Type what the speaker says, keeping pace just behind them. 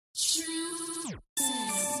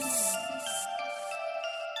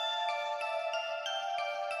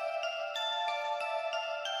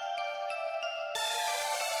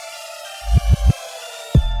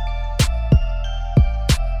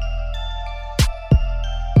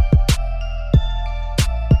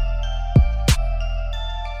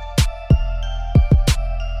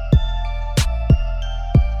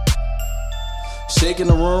shaking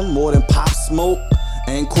the room more than Pop Smoke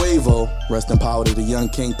and Quavo. Rest in power to the young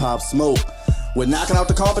king Pop Smoke. We're knocking out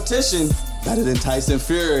the competition better than Tyson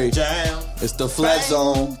Fury. Jam. It's the Flex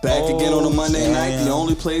Zone. Back again on a Monday night. The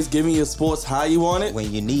only place giving you sports how you want it.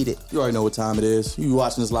 When you need it. You already know what time it is. You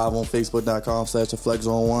watching this live on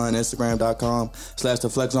Facebook.com/theflexzone1,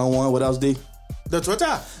 Instagram.com/theflexzone1. What else, D? The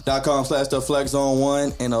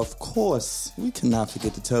Twitter.com/theflexzone1. And of course, we cannot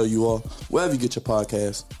forget to tell you all, wherever you get your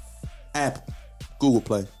podcast, Apple, Google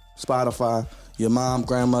Play, Spotify, your mom,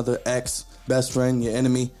 grandmother, ex, best friend, your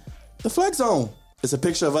enemy, the Flex Zone. It's a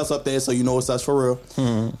picture of us up there so you know it's us for real.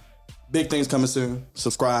 Mm-hmm. Big things coming soon.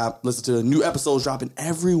 Subscribe. Listen to new episodes dropping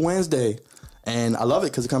every Wednesday. And I love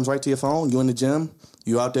it because it comes right to your phone. You in the gym.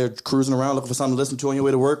 You out there cruising around looking for something to listen to on your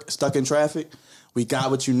way to work. Stuck in traffic. We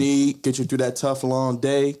got what you need. Get you through that tough, long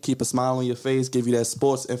day. Keep a smile on your face. Give you that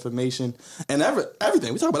sports information. And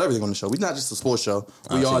everything. We talk about everything on the show. We're not just a sports show.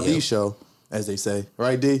 We are the show, as they say.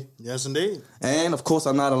 Right, D? Yes, indeed. And, of course,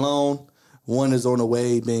 I'm not alone. One is on the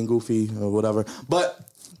way, being goofy or whatever. But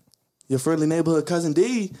your friendly neighborhood cousin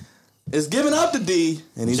D is giving up to D,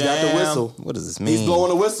 and he's got the whistle. What does this mean? He's blowing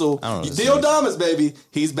the whistle. I don't know. Dio Damas, baby.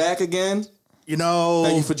 He's back again. You know,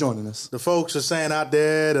 Thank you for joining us. The folks are saying out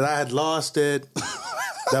there that I had lost it,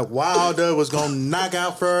 that Wilder was going to knock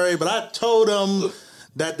out Fury, but I told them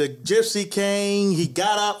that the Gypsy King, he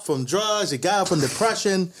got up from drugs, he got up from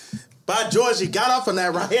depression. By George, he got up from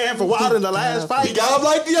that right hand for Wilder in the last fight. He got up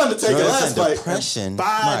like the Undertaker last fight. Depression.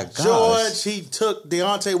 By George, he took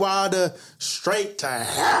Deontay Wilder straight to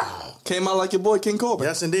hell. Came out like your boy King Corbin.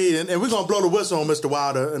 Yes, indeed. And we're going to blow the whistle on Mr.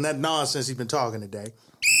 Wilder and that nonsense he's been talking today.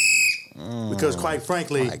 Because quite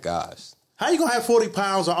frankly, My gosh. how you going to have 40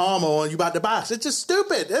 pounds of armor on you about to box? It's just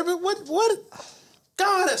stupid. What?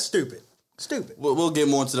 God, that's stupid. Stupid. We'll get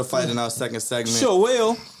more into the fight in our second segment. Sure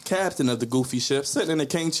will. Captain of the Goofy Ship, sitting in the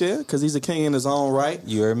king chair because he's a king in his own right.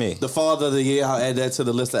 You heard me. The father of the year, I'll add that to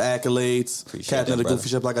the list of accolades. Appreciate Captain that, of the brother. Goofy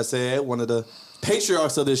Ship, like I said, one of the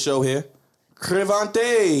patriarchs of this show here.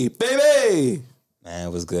 Crevante, baby. Man,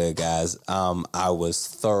 it was good, guys. I was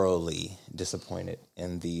thoroughly disappointed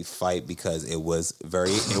in the fight because it was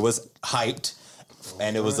hyped.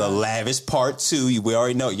 And it was a lavish part 2. We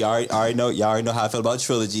already know. Y'all already know how I feel about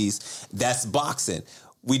trilogies. That's boxing.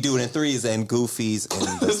 We do it in threes and goofies and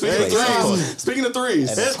Speaking of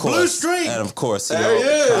threes, It's Blue Streak. And of course, There he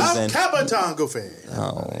is. I'm Capitan Goofy.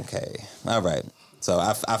 Oh, okay. All right. So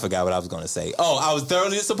I forgot what I was going to say. Oh, I was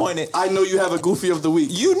thoroughly disappointed. I know you have a Goofy of the week.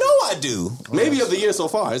 You know I do. Maybe of the year so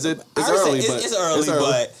far. Is it? It's I would say early, it's early,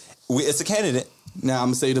 but it's a candidate. Now I'm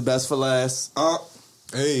gonna say the best for last.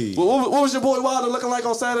 Hey, What was your boy Wilder looking like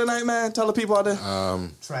on Saturday night, man? Tell the people out there.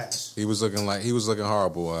 Trash. he was looking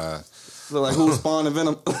horrible. Look like who Spawn and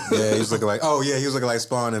Venom. Yeah, he was looking like he was looking like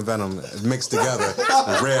Spawn and Venom mixed together with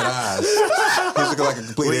red eyes. He was looking like a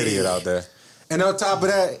complete idiot out there. And on top of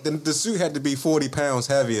that, the suit had to be 40 pounds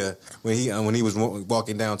heavier when he was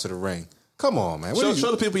walking down to the ring. Come on, man. Show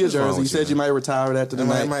the people your jersey. You said you might retire after the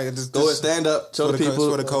night. Go ahead, stand up. Show the people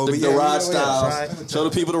the Rod Styles. Show the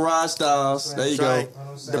people the Rod Styles. There you go.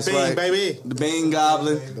 The Bean, baby. The Bean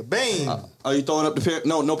Goblin. The Bean. Are you throwing up the pyramids?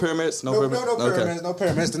 No pyramids? No pyramids. No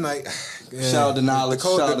pyramids tonight. Yeah. Shout out to Knowledge.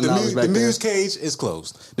 Shout out to Knowledge back the there. Muse cage is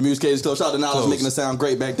closed. The Muse cage is closed. Shout out to Knowledge Closed. making it sound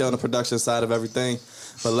great back there on the production side of everything.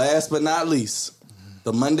 But last but not least,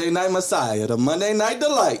 the Monday Night Messiah, the Monday Night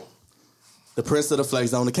Delight, the Prince of the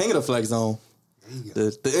Flex Zone, the King of the Flex Zone,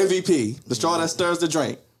 the MVP, the straw that stirs the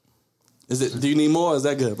drink. Do you need more? Or is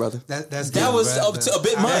that good, brother? That was a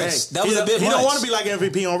bit much. That was a bit much. He don't want to be like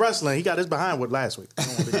MVP on wrestling. He got his behind with last week.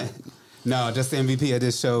 No, just the MVP of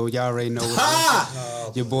this show. Y'all already know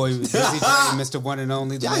what your boy Busy J, Mr. One and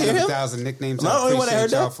Only, the Y'all man hear of him? 1,000 nicknames. Am I the I only one that appreciate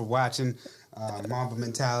heard y'all that? for watching. Mamba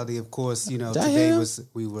Mentality, of course. You know, Y'all today hear him?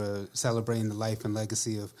 we were celebrating the life and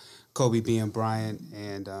legacy of Kobe being Bryant,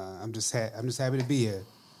 and I'm just happy to be here.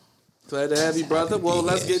 Glad to have you, brother. Well,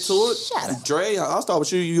 let's get to it. Dre, I'll start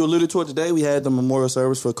with you. You alluded to it today. We had the memorial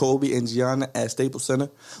service for Kobe and Gianna at Staples Center.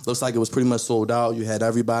 Looks like it was pretty much sold out. You had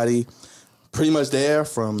everybody pretty much there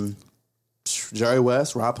from Jerry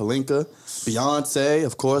West, Rob Pelinka, Beyonce,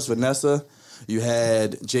 of course, Vanessa. You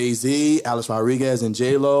had Jay-Z, Alex Rodriguez, and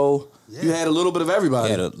J-Lo. Yeah. You had a little bit of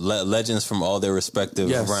everybody. Yeah, legends from all their respective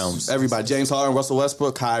realms. Everybody. James Harden, Russell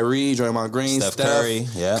Westbrook, Kyrie, Draymond Green, Steph Curry,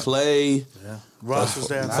 Clay. Yeah. Russ was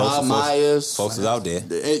there. Bob Myers. Folks was out there.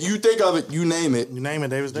 You think of it, you name it. You name it,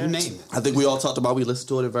 they was there. You name it. I think we all talked about, we listened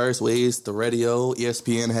to it in various ways. The radio,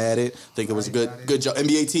 ESPN had it. I think it was a good job.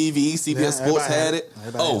 NBA TV, CBS Sports had it.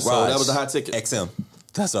 Oh, so Raj. that was a hot ticket. XM.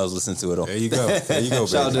 That's what I was listening to it on. There you go. There you go,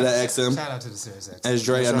 Shout out to baby. that XM. Shout out to the Sirius XM. As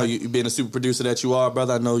Dre, I know you being a super producer that you are,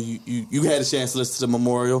 brother. I know you had a chance to listen to the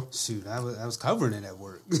memorial. Shoot, I was covering it at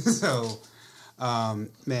work. So,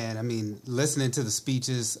 man, I mean, listening to the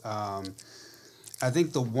speeches, I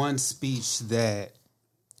think the one speech that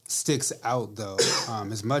sticks out, though,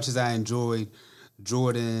 as much as I enjoyed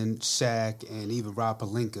Jordan, Shaq, and even Rob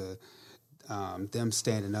Pelinka, them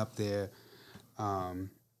standing up there,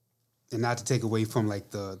 and not to take away from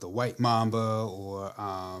like the White Mamba or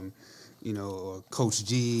or Coach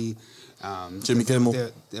G, Jimmy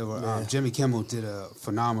Kimmel. Jimmy Kimmel did a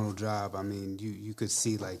phenomenal job. I mean, you could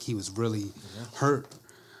see like he was really hurt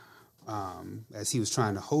as he was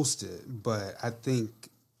trying to host it. But I think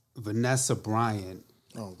Vanessa Bryant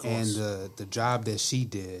and the job that she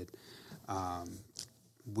did,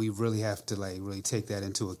 we really have to like really take that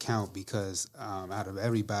into account because out of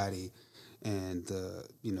everybody. And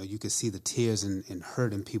you could see the tears and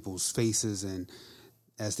hurt in people's faces, and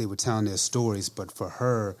as they were telling their stories. But for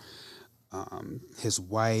her, his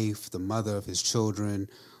wife, the mother of his children,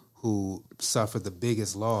 who suffered the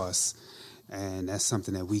biggest loss, and that's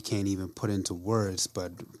something that we can't even put into words.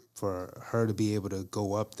 But for her to be able to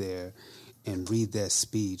go up there and read that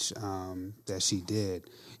speech that she did,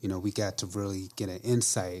 we got to really get an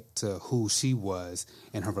insight to who she was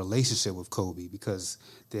and her relationship with Kobe, because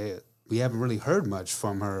we haven't really heard much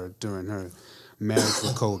from her during her marriage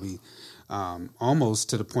with Kobe, almost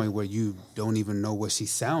to the point where you don't even know what she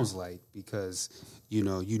sounds like because, you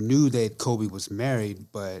knew that Kobe was married,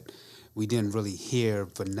 but we didn't really hear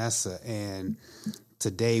Vanessa. And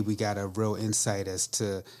today we got a real insight as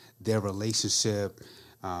to their relationship,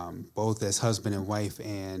 both as husband and wife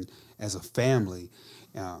and as a family,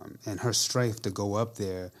 and her strength to go up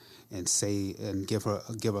there and say and give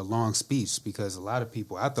a long speech, because a lot of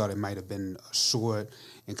people, I thought it might have been short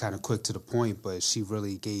and kind of quick to the point, but she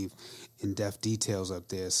really gave in-depth details up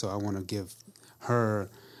there. So I want to give her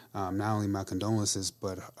not only my condolences,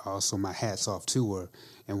 but also my hats off to her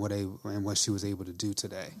and what she was able to do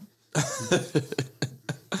today.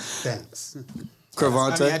 Thanks.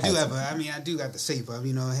 Cravante. I do have the shape of,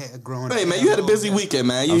 growing up. Hey, man, you had a busy weekend,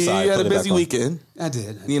 man. You had a busy weekend. I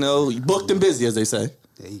did. You booked and busy, as they say.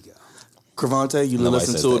 There you go. Cravante, you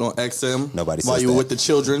listened to it on XM. Nobody while says you were that. with the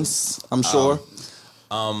children's, I'm sure.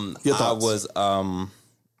 Your thoughts?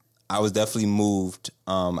 I was definitely moved.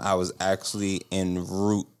 I was actually en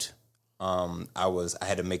route. I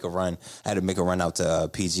had to make a run. I had to make a run out to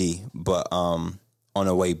PG, but on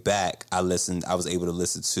the way back, I was able to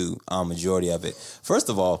listen to majority of it. First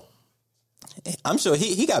of all, I'm sure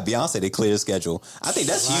he got Beyonce to clear the schedule. I think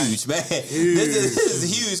that's huge, man. This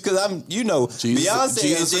is huge because Beyonce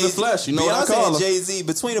Jesus and in the flesh. You know what I Beyonce call and her. Jay-Z,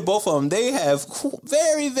 between the both of them, they have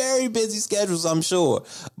very, very busy schedules, I'm sure.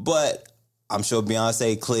 But I'm sure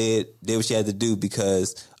Beyonce did what she had to do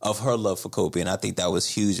because of her love for Kobe, and I think that was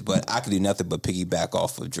huge. But I could do nothing but piggyback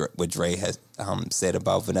off of what Dre has said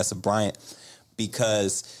about Vanessa Bryant,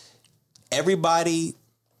 because everybody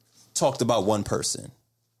talked about one person.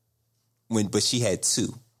 But she had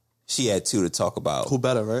two. She had two to talk about. Who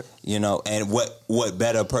better, right? And what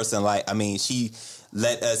better person she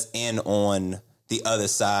let us in on the other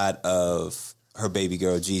side of her baby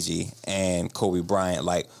girl Gigi and Kobe Bryant.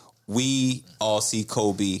 Like, we all see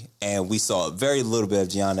Kobe and we saw very little bit of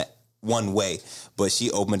Gianna one way, but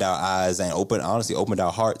she opened our eyes and opened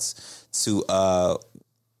our hearts to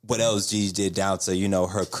what else Gigi did, down to,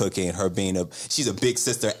 her cooking, her being she's a big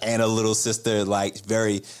sister and a little sister, like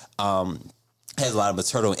very, has a lot of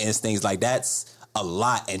maternal instincts. Like, that's a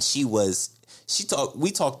lot. And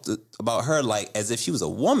we talked about her like as if she was a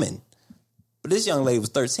woman, but this young lady was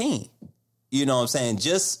 13. You know what I'm saying?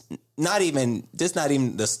 Just not even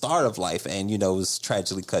the start of life, and was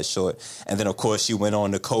tragically cut short. And then of course she went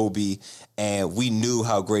on to Kobe, and we knew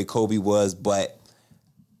how great Kobe was, but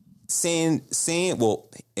seeing well,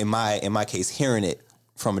 in my case, hearing it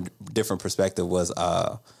from a different perspective was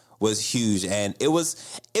huge, and it was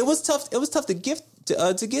tough. It was tough to get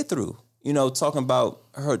through. Talking about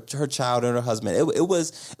her child and her husband. It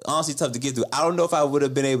was honestly tough to get through. I don't know if I would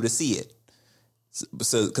have been able to see it,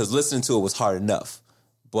 because listening to it was hard enough.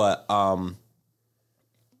 But and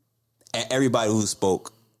everybody who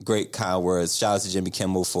spoke, great kind words. Shout out to Jimmy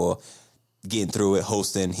Kimmel for getting through it,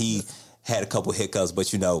 hosting. He had a couple hiccups,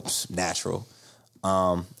 but natural.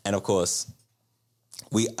 And of course,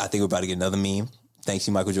 I think we're about to get another meme. Thanks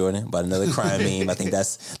you, Michael Jordan, about another crime meme. I think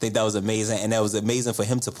that was amazing, and that was amazing for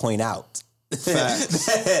him to point out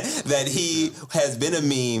that he has been a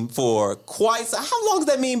meme for how long has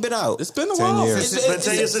that meme been out? It's been a while. It's been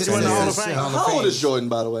 10 years since you went to the Hall of Fame. How old is Jordan,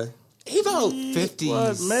 by the way? He about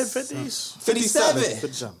 50s. mid-50s. 57.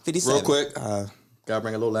 57. Real quick, gotta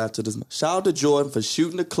bring a little laugh to this. Shout out to Jordan for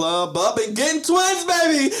shooting the club up and getting twins,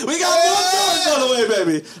 baby. We got more Jordans on the way,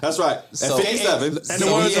 baby. That's right. At So- 57. And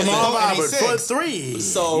the words of Marv Albert, for 3.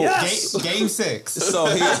 So yes. Game 6.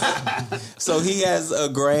 so he has a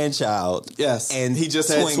grandchild. Yes. and he just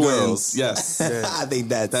had twin twins. girls. Yes. I think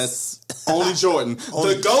That's only Jordan.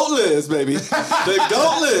 The GOAT lives, baby. The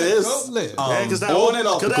GOAT lives. Because that, on and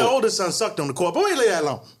off the that court. oldest son sucked on the court. But we leave that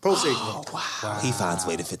alone. Proceed. Wow. He finds a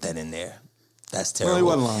way to fit that in there. That's Well, terrible. he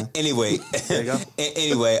wasn't lying. Anyway, you go.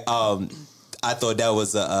 anyway, I thought that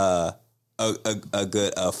was a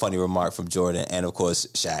good funny remark from Jordan, and of course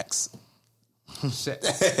Shaq's.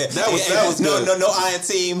 That was good. no Iron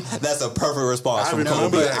Team. That's a perfect response I from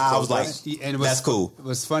remember Kobe. that, I was like, And that's cool.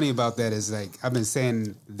 What's funny about that is like I've been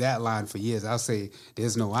saying that line for years. I'll say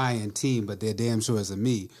there's no I in team, but there damn sure is a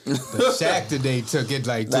me. But Shaq today took it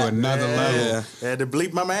like to another level. Had to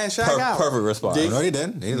bleep my man Shaq out. Perfect response. No, he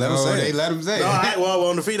didn't. He let him No, say they it. let him say No, it. well,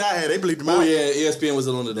 on the feed I had, they bleeped him out. Oh, yeah. ESPN was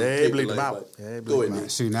on the They tape bleeped delay, him out. but- They bleeped Go him ahead, out. man.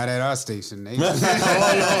 Shoot, not at our station. They, Oh, Lord.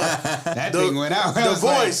 that thing went out. I The was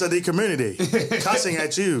like, voice of the community cussing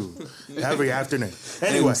at you every afternoon.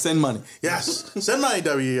 Anyway, And send money. yes, send money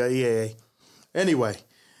WEAA. Anyway,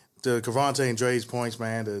 to Cavante and Dre's points,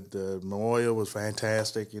 man, the memorial was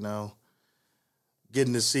fantastic. You know,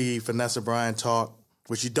 getting to see Vanessa Bryant talk,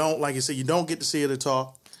 which you don't, like you said, you don't get to see her to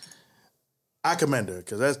talk. I commend her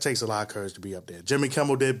because that takes a lot of courage to be up there. Jimmy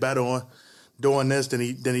Kimmel did better on doing this than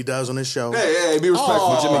he does on his show. Hey, be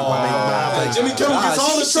respectful, Jimmy. Jimmy Kimmel gets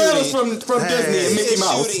all the trailers from Disney and Mickey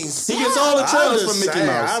Mouse. shootings. He gets all the trailers from Mickey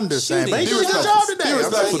Mouse. I'm just saying. Shooting. But he Be did a good respectful. job today. Be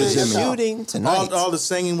respectful to Jimmy. Shooting tonight. All the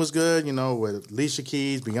singing was good, you know, with Alicia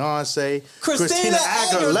Keys, Beyonce, Christina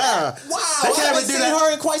Aguilera. Wow, They I can't haven't even do seen that.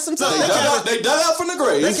 her in quite some time. They dug out from the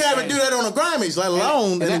grave. They can't even do that on the Grammys, let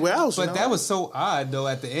alone and anywhere that- else. But you know? that was so odd, though.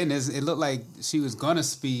 At the end, it looked like she was gonna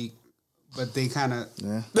speak, but they kind of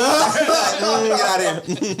Get out of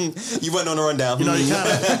here. You went on the rundown. you know, you kind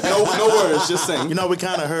of, No words, just sing. you know, we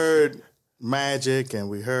kind of heard Magic and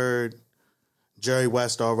we heard Jerry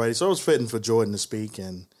West already, so it was fitting for Jordan to speak.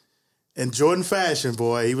 And in Jordan fashion,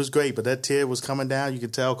 boy, he was great, but that tear was coming down. You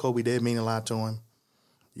could tell Kobe did mean a lot to him.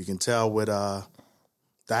 You can tell with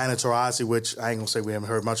Diana Taurasi, which I ain't gonna say we haven't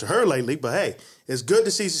heard much of her lately, but hey, it's good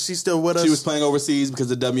to see she's still with us. She was playing overseas because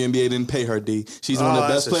the WNBA didn't pay her, D. She's one of the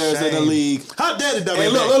that's best a players in the shame. league. How dare the WNBA? Hey,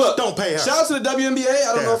 look. Don't pay her. Shout out to the WNBA.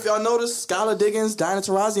 I don't know Yeah. if y'all noticed Skylar Diggins, Diana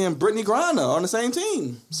Taurasi, and Brittany Griner on the same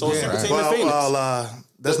team. So super team in Phoenix.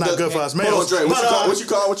 That's not good for us Hold on, males. Dre.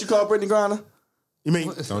 But, What you call Brittany Griner? You mean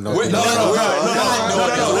No, that's me. What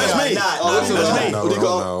do you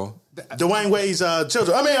call? No. Dwayne Wade's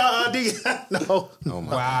children? I mean, no. Oh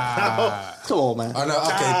my. wow. Come on, man. Oh, no,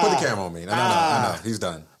 okay, put the camera on me. No, I know. He's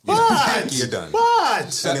done. What? You're done.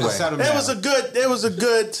 What? Anyway. Shut 'em It down. was a good. It was a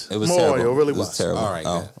good It was memorial. terrible. It really It was was. terrible. All right.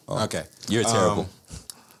 Oh, good. oh. Okay. You're terrible.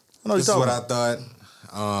 I know This is you're what talking I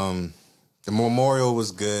thought. The memorial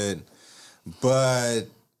was good, but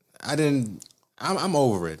I didn't. I'm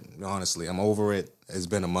over it. Honestly, I'm over it. It's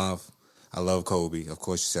been a month. I love Kobe. Of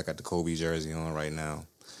course, you see I got the Kobe jersey on right now.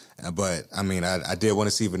 But I mean, I did want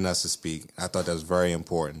to see Vanessa speak. I thought that was very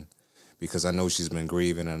important because I know she's been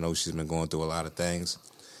grieving. I know she's been going through a lot of things,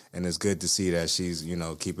 and it's good to see that she's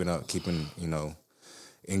keeping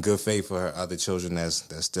in good faith for her other children that's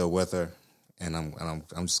still with her. And I'm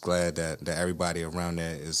just glad that everybody around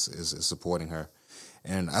there is supporting her.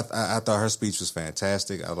 And I thought her speech was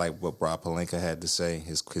fantastic. I like what Rob Pelinka had to say,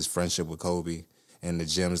 his friendship with Kobe and the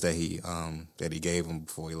gems that he gave him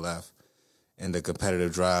before he left, and the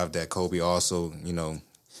competitive drive that Kobe also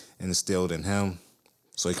instilled in him,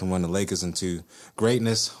 so he can run the Lakers into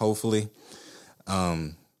greatness, hopefully.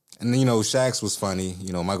 And Shaq's was funny.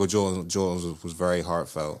 Michael Jordan's was very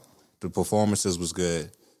heartfelt. The performances was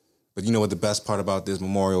good. But you know what the best part about this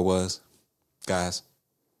memorial was, guys?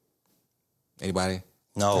 Anybody?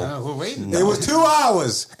 No. We're waiting. It was 2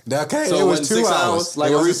 hours. Okay, So it it was wasn't 2 6 hours. hours,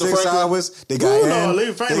 like it wasn't Aretha 6 Franklin? hours. They got Ooh, in. no,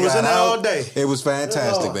 Aretha Franklin they was got in there out. all day. It was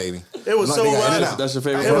fantastic, baby. It was so They got in and bad. out. That's your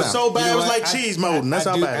favorite It was part? so bad. You know It was what? like cheese molding. That's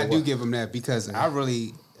how bad I it do was. give him that because I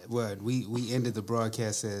really we ended the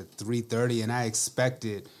broadcast at 3:30 and I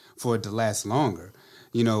expected for it to last longer.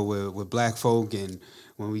 With black folk and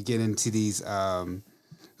when we get into these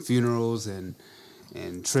funerals and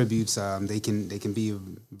tributes, they can be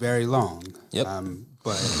very long. Yep.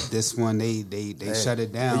 But this one they shut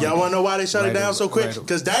it down. Y'all want to know why they shut it Right down so quick? right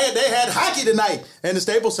Because they had hockey tonight in the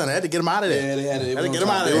Staples Center. Had to get them out of there. Yeah, they had it. Had to get them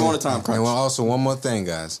out of They there. were on a time crunch. And also, one more thing,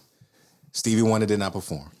 guys. Stevie Wonder did not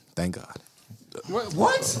perform. Thank God.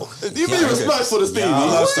 What? You be respectful to Stevie. I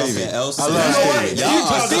love What? Stevie. You know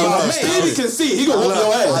what? Stevie can see. He gonna whoop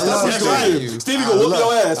your ass. That's right. Stevie gonna whoop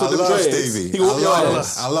your ass with them dreads. Stevie. He gonna whoop your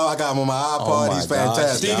ass. I got him on my iPod. Oh He's my gosh.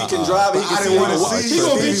 fantastic. Stevie can drive. He I can didn't see. wanna see He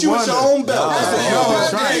gonna Stevie beat you with your Wonder. own belt.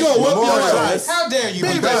 Right. He gonna whoop your ass. How dare you be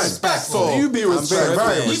Be respectful? You be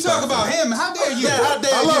respectful. You talk about him. How dare you? Yeah, how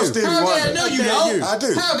dare I love you? Stevie How Wonder. dare no, you How dare don't. you? I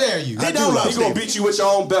do. How dare you? He don't love He gonna Stevie. beat you with your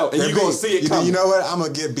own belt, and you gonna see it coming. You know what? I'm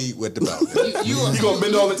gonna get beat with the belt. You gonna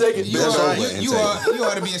bend over and take it. You That's are, right. you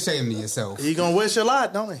ought to be ashamed of yourself. He gonna wish a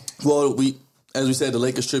lot, don't he? Well, as we said, the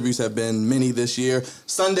Lakers tributes have been many this year.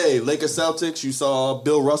 Sunday, Lakers Celtics. You saw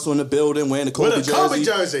Bill Russell in the building wearing the Kobe With a jersey. Kobe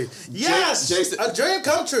jersey. Yes, Jason- a dream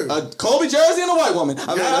come true. A Kobe jersey and a white woman.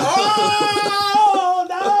 I mean, Oh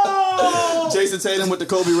no! Jason Tatum with the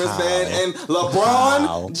Kobe wristband and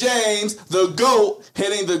LeBron James, the GOAT,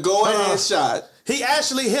 hitting the go-ahead shot. He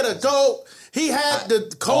actually hit a goal. He had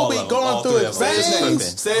the Kobe all going through three his of them.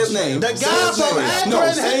 veins. Say his name. The Say guy his from name. Akron No,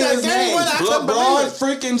 hit say that his game name. winner. I couldn't LeBron believe it.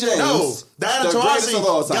 freaking James. No, Diana the greatest Taurasi of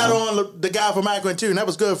all time. got on the guy from Akron too, and that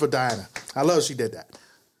was good for Diana. I love she did that.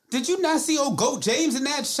 Did you not see old Goat James in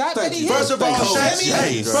that shot Thank that he you. hit?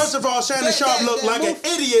 First of all, Shannon That- Sharp that- looked that like an move-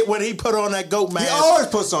 idiot when he put on that goat mask. He always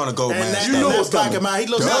puts on a goat and mask. that, You and knew that it was black coming. him out. He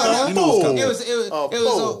looks Duh. like You knew it was a coming. It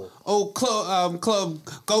was old club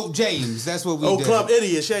Goat James. That's what we Oh, did. club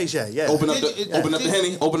idiot, Shay Shay. Yeah. Open up Did- the open up the did-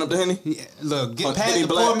 henny. Open up the henny. Yeah, look, get On past Henny the,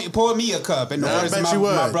 Black. pour me a cup. And the I words of bet you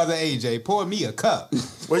my would. brother AJ, pour me a cup.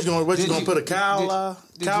 What you Did gonna you- put a cow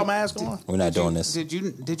did cow you- mask on? We're not doing this. Did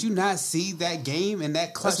you not see that game and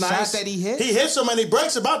that clutch That's shot nice. that he hit? He hit so many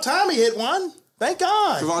breaks. About time he hit one. Thank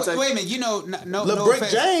God. Devontae. Wait a minute, no LeBrick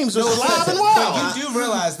offense. James was alive offense, and well. but you do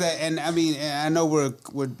realize that, and I mean, and I know we're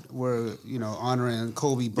honoring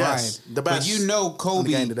Kobe Bryant, Yes, the best but you know in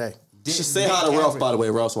Kobe the game today. didn't Just say hi to make Ralph, average- by the way.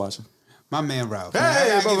 Ralph's watching. My man Ralph. Hey, I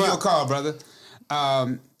gotta give brother. you a call, brother.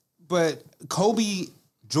 But Kobe,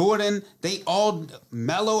 Jordan, they all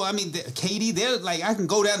Melo. I mean, KD. They're like, I can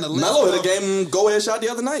go down the list. Melo hit a of- game go-ahead shot the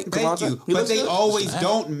other night. Thank Devontae. you. He But looks they good. always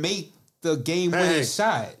don't make the game-winning Hey.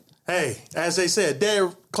 shot. Hey, as they said, their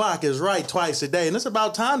clock is right twice a day, and it's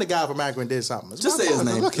about time the guy from Akron did something. It's Just about say his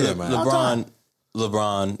time. name. Look here, man.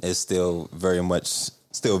 LeBron is still very much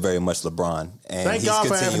LeBron, and Thank God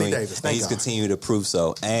for Anthony Davis. Thank he's God. continued to prove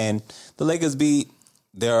so. And the Lakers beat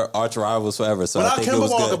their arch rivals forever. So I Without think it Kemba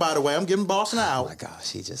was Walker, good. by the way, I'm giving Boston an Oh my out.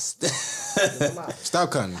 gosh, he just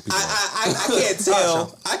Stop cutting people. I can't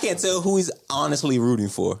tell. I can't tell who he's honestly rooting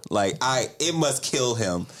for. Like it must kill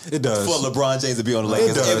him. It does. For LeBron James to be on the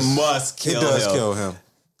Lakers. does. It must kill It does him. kill him. Look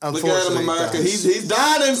at him, Unfortunately, America. it does. He's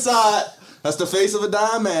dying inside. That's the face of a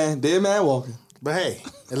dying man. Dead man walking. But hey,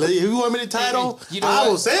 if you want me the title, You know I what?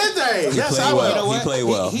 will say anything. Yes, played I will. well. You know He what? played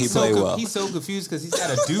well. He He's played so well. He's so confused because he's got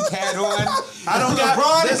a Duke hat on. I don't got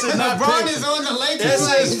LeBron. this is not LeBron pick. is on the Lakers. This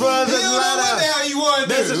like, is for the he don't know what letter. the hell you want to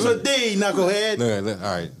do. This is for D, knucklehead. Look, all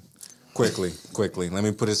right. Quickly. Let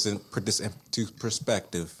me put this into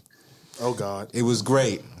perspective. Oh God, It was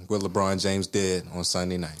great what LeBron James did on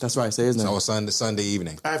Sunday night. That's right. Say his name. So on Sunday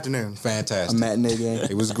evening. afternoon. A Fantastic. matinee game.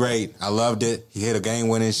 It was great. I loved it. He hit a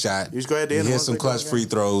game-winning shot. You was glad to He end the hit one some they clutch got free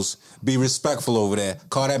throws. Be respectful over there.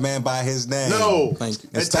 Call that man by his name. No, Thank you.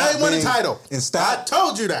 and stop tell him win the being- title. and I stop.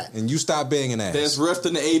 told you that. And you stop being an ass. There's rift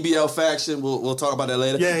in the ABL faction. We'll talk about that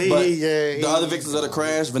later. Yeah, But he- the other victims of the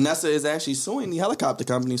crash, Vanessa is actually suing the helicopter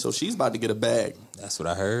company, so she's about to get a bag. That's what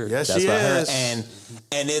I heard. Yes, That's she what I heard. is.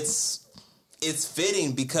 And it's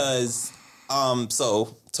fitting because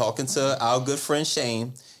so talking to our good friend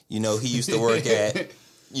Shane, he used to work at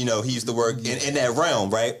he used to work in that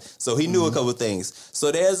realm, right? So he knew a couple of things.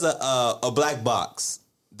 So there's a black box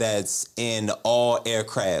that's in all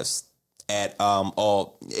aircrafts at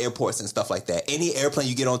all airports and stuff like that. Any airplane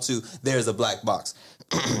you get onto, there's a black box.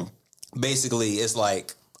 Basically, it's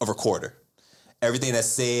like a recorder. Everything that's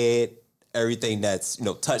said, everything that's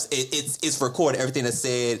touched, it's recorded. Everything that's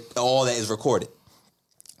said, all that is recorded.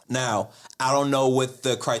 Now, I don't know what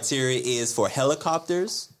the criteria is for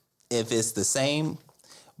helicopters, if it's the same,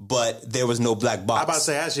 but there was no black box. I'm about to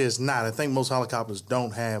say actually it's not. I think most helicopters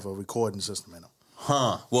don't have a recording system in them.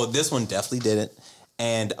 Huh. Well, this one definitely didn't.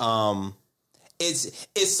 And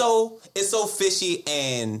it's so fishy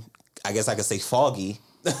and I guess I could say foggy,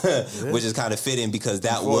 which is kind of fitting because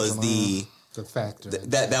that was the factor.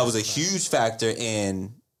 that was a huge factor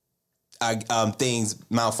in things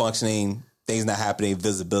malfunctioning, things not happening,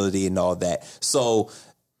 visibility and all that. So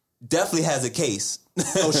definitely has a case.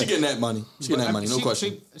 Oh, she getting that money. She getting that money, no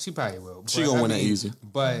question. She probably will. She But, gonna win that easy.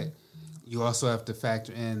 But you also have to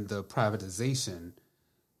factor in the privatization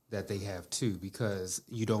that they have too, because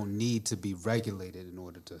you don't need to be regulated in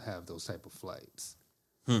order to have those type of flights.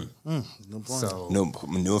 So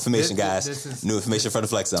New information, guys. This is- New information for the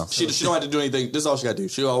Flex Zone. She don't have to do anything. This is all she got to do.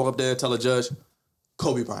 She'll walk up there, tell the judge,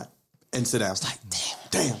 Kobe Bryant, and sit down. It's like,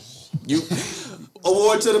 damn. You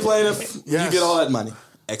award to the plaintiff. Yes. You get all that money.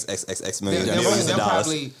 X million they'll, millions of they'll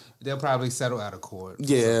dollars. they'll probably settle out of court.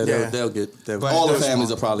 Yeah, Yeah. they'll get. But All the there's-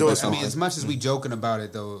 families are probably. there's- get I mean, as something. much as we joking about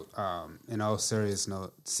it, though, in all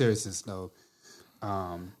seriousness, though,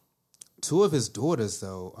 two of his daughters,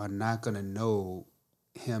 though, are not going to know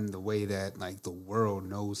him the way that like the world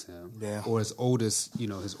knows him. Yeah. Or his oldest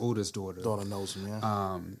daughter. Daughter knows him,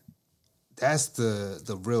 yeah. That's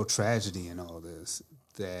the real tragedy in all this.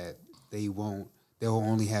 That they'll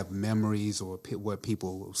only have memories or what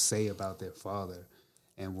people will say about their father,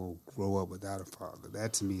 and will grow up without a father.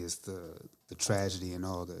 That to me is the tragedy in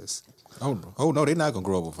all this. Oh no, they're not gonna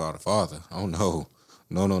grow up without a father. Oh no.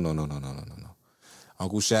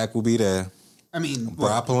 Uncle Shaq will be there. I mean,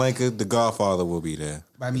 Rob Pelinka, the Godfather, will be there.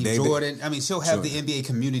 Jordan. I mean, she'll have the NBA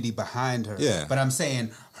community behind her. Yeah. But I'm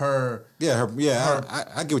saying her.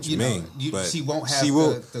 I get what you mean. But she won't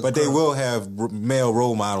have. but they will have male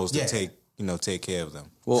role models to Yeah. take care of them.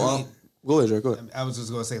 Well, go ahead, Jared. Go ahead. I was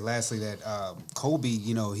just going to say lastly that Kobe,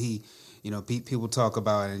 people talk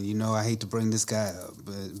about, and I hate to bring this guy up,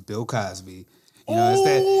 but Bill Cosby. As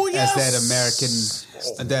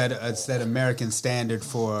that American standard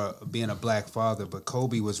for being a black father, but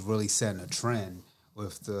Kobe was really setting a trend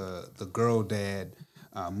with the girl dad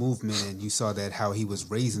movement, and you saw that how he was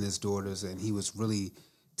raising his daughters, and he was really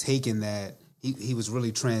taking that. He was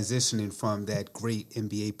really transitioning from that great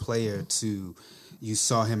NBA player to you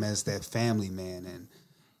saw him as that family man, and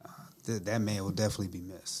that man will definitely be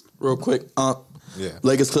missed. Real quick,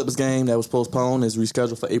 Lakers Clippers game that was postponed is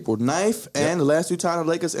rescheduled for April 9th. And the last 2 times the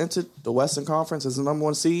Lakers entered the Western Conference as the number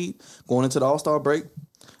 1 seed going into the All-Star break,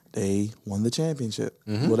 they won the championship.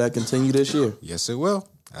 Will that continue this year? Yes, it will.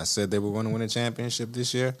 I said they were going to win a championship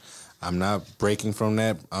this year. I'm not breaking from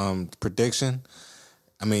that prediction.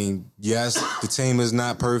 I mean, yes, the team is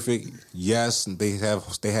not perfect. Yes, they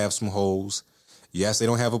have some holes. Yes, they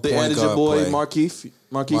don't have a They point added guard your boy play. Markieff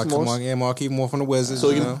Morris. Markieff Moore from the Wizards. So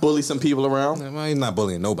he can bully some people around. Well, he's not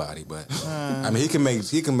bullying nobody, but I mean, he can make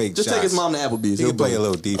Just shots. take his mom to Applebee's. He can play a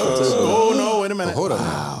little defense. Oh no! Wait a minute. Hold up.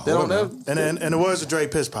 Now. They don't know. And the words of Dre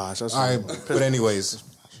Piss Posh. That's All right, but anyways,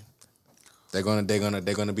 they're gonna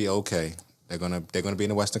be okay. They're gonna be in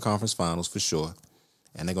the Western Conference Finals for sure,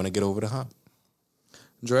 and they're gonna get over the hump.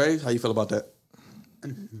 Dre, how you feel about that?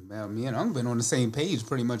 Well, me and I've been on the same page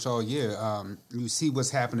pretty much all year. You see what's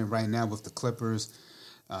happening right now with the Clippers.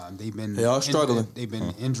 They are struggling. They've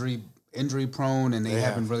been injury prone, and they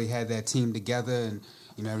haven't really had that team together.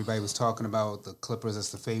 And everybody was talking about the Clippers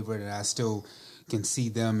as the favorite, and I still can see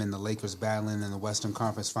them and the Lakers battling in the Western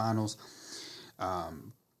Conference Finals.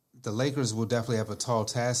 The Lakers will definitely have a tall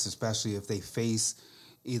task, especially if they face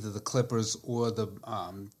either the Clippers or the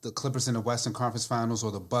Clippers in the Western Conference Finals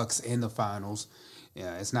or the Bucks in the finals.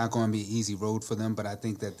 Yeah, it's not going to be an easy road for them, but I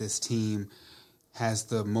think that this team has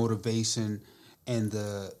the motivation and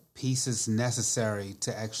the pieces necessary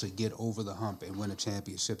to actually get over the hump and win a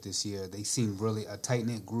championship this year. They seem really a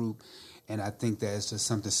tight-knit group, and I think there's just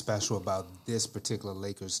something special about this particular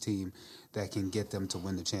Lakers team that can get them to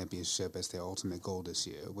win the championship as their ultimate goal this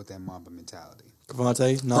year with that Mamba mentality.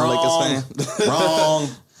 Cavante, non-Lakers fan. Wrong.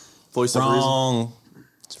 Voice of reason. Wrong.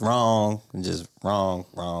 It's wrong. Just wrong.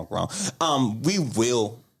 We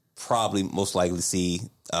will probably most likely see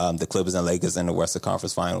the Clippers and Lakers in the Western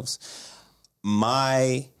Conference Finals.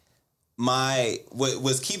 What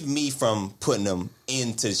was keeping me from putting them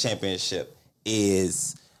into the championship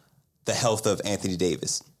is the health of Anthony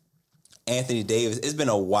Davis. Anthony Davis, it's been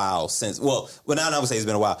a while since, now I would say it's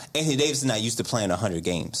been a while. Anthony Davis is not used to playing 100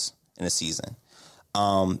 games in a season.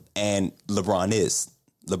 And LeBron is.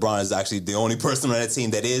 LeBron is actually the only person on that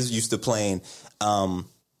team that is used to playing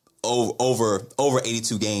over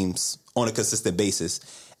 82 games on a consistent basis.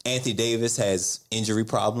 Anthony Davis has injury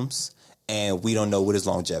problems, and we don't know what his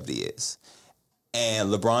longevity is. And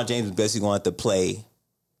LeBron James is basically going to have to play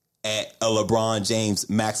at a LeBron James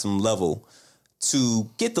maximum level to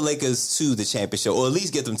get the Lakers to the championship, or at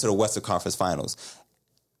least get them to the Western Conference Finals.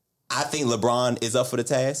 I think LeBron is up for the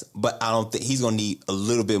task, but I don't think he's going to need a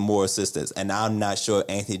little bit more assistance. And I'm not sure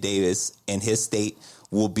Anthony Davis in his state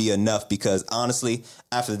will be enough, because honestly,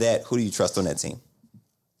 after that, who do you trust on that team?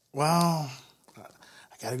 Well, I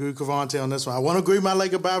got to agree with Cavante on this one. I want to agree with my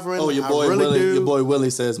Laker brethren. Oh, your I boy really Willie. do. Your boy Willie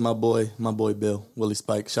says my boy Bill, Willie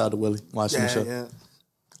Spike. Shout out to Willie. Watching the show. Yeah.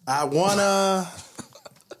 I wanna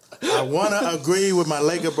agree with my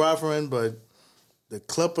Laker brethren, but the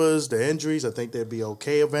Clippers, the injuries, I think they'll be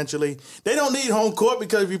okay eventually. They don't need home court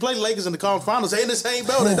because if you play the Lakers in the conference finals, they in the same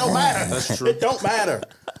building. It don't matter. That's true. It don't matter.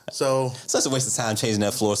 So Such a waste of time changing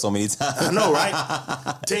that floor so many times. I know, right?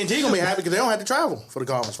 TNT gonna be happy because they don't have to travel for the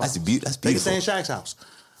conference finals. That's They can beautiful. stay in Shaq's house.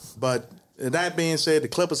 But that being said, the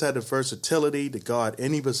Clippers had the versatility to guard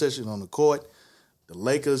any position on the court. The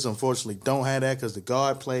Lakers, unfortunately, don't have that because the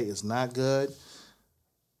guard play is not good.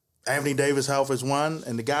 Anthony Davis' health is one,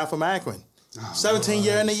 and the guy from Akron, 17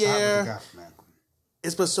 year in the year.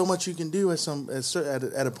 It's but so much you can do at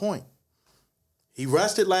a point. He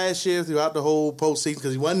rested last year throughout the whole postseason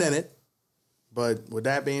because he wasn't in it. But with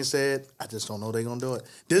that being said, I just don't know they're going to do it.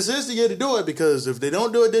 This is the year to do it because if they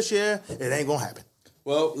don't do it this year, it ain't going to happen.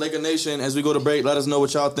 Well, Laker Nation, as we go to break, let us know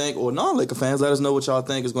what y'all think. Or non-Laker fans, let us know what y'all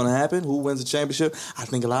think is going to happen. Who wins the championship? I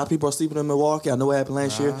think a lot of people are sleeping in Milwaukee. I know what happened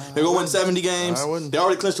last year. They're going to win 70 games. They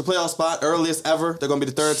already clinched the playoff spot, earliest ever. They're going to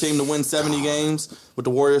be the third team to win 70 games with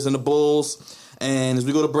the Warriors and the Bulls. And as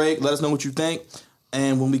we go to break, let us know what you think.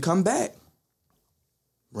 And when we come back,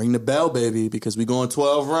 ring the bell, baby, because we're going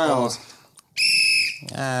 12 rounds.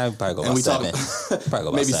 Probably go And about we seven. talking Probably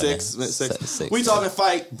go maybe about six. We talking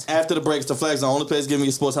fight after the break. It's the Flex Zone. Only place giving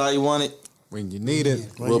you sports how you want it. When you need it.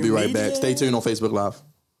 We'll be right back. Stay tuned on Facebook Live.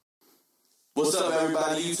 What's up,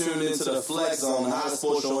 everybody? You tuned into the Flex Zone, the hottest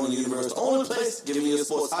sports show in the universe. The only place giving you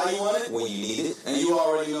sports how you want it, when you need it. And you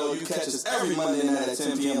already know you catch us every Monday night at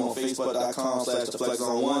 10 p.m. on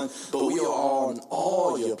Facebook.com/TheFlexZone1. But we are on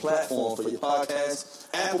all your platforms for your podcasts.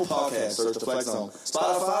 Apple Podcasts, search The Flex Zone.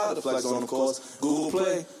 Spotify, The Flex Zone, of course. Google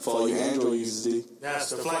Play for all your Android users, D. That's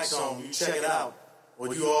the Flex Zone. You check it out.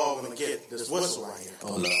 What you all going to get this whistle right here.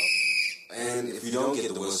 Oh, no. And if you don't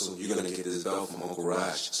get the whistle, you're going to get this bell from Uncle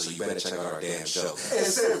Raj. So you better check out our damn show.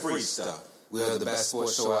 It's free stuff. We are the best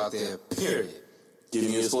sports show out there, period.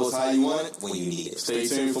 Giving you sports how you want it, When you need it. Stay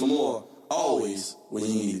tuned for more. Always when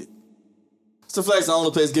you need it. It's the Flex Zone,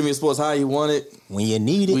 the place giving you sports how you want it. When you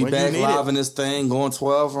need it. We When you back need live it. in this thing, going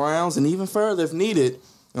 12 rounds and even further if needed.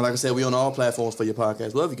 And like I said, we on all platforms for your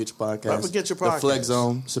podcast. Wherever you get your podcast. Wherever you get your The podcast. Flex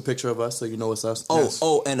Zone. It's a picture of us so you know it's us.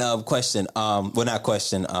 And question. Well, not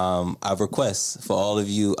question. I request for all of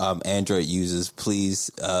you Android users, please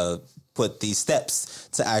put these steps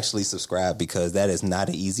to actually subscribe because that is not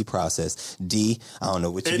an easy process. D, I don't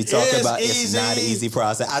know what you be It talking is about. It's easy. not an easy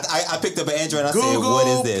process. I picked up an Android and I said, Google what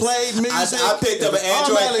is this? Play Music. I picked up an It's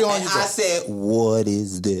Android automatically on and your I phone. said, what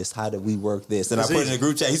is this? How do we work this? And I It's put it in easy. the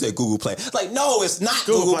group chat. He said Google Play. Like, no, it's not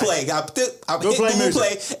Google Google Play. Play. I hit Play Google Music.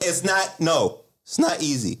 Play. It's not, no, it's not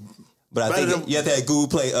easy. But I Better think than- you have to have Google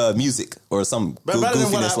Play Music or some But better than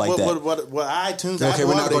goofiness like that. what iTunes. Okay,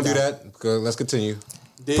 we're not going going to do that. Good, let's continue.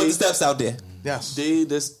 D, Put the steps out there. Yes. D,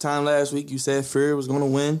 this time last week you said Fury was going to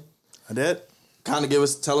win. I did. Kind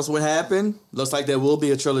of tell us what happened. Looks like there will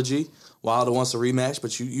be a trilogy. Wilder wants a rematch,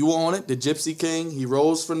 but you on it. The Gypsy King, he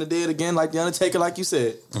rose from the dead again like The Undertaker, like you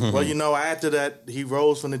said. Well, after that, he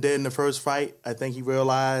rose from the dead in the first fight. I think he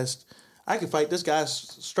realized I can fight this guy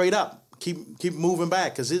straight up. Keep moving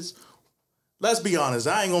back because it's. Let's be honest.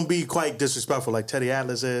 I ain't gonna be quite disrespectful like Teddy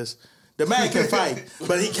Atlas is. The man can fight,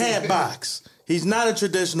 but he can't box. He's not a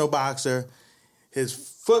traditional boxer. His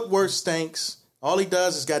footwork stinks. All he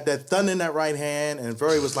does is got that thunder in that right hand. And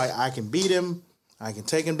Fury was like, I can beat him. I can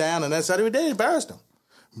take him down. And that's how he did. He embarrassed him.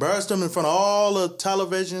 Embarrassed him in front of all the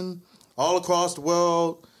television, all across the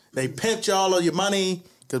world. They pimped y'all of your money.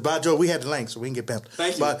 Because, by Joe, we had the link so we can get pimped.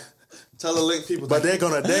 Thank you. But Tell the link people. they're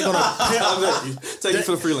gonna Thank you. Thank you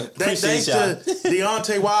for the free link. Thanks Appreciate to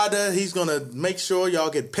Deontay Wilder, he's gonna make sure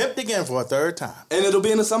y'all get pimped again for a third time. And it'll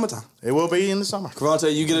be in the summertime. It will be in the summer.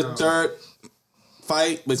 Devontae, you get a third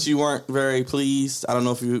fight, but you weren't very pleased. I don't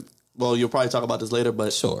know if you'll probably talk about this later,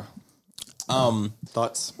 but Sure.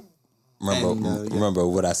 thoughts? Remember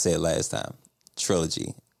what I said last time.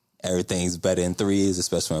 Trilogy. Everything's better in threes,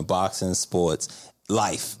 especially in boxing, sports,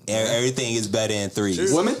 life. Everything is better in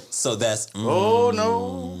threes. Women? So that's Oh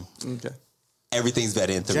no! Okay. everything's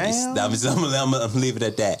better in threes. Jam. I'm gonna leave it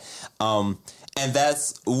at that. And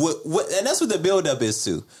that's what the build up is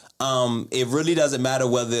to. It really doesn't matter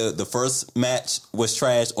whether the first match was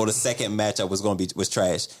trash or the second match was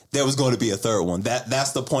trash. There was going to be a third one.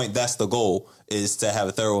 That's the point. That's the goal, is to have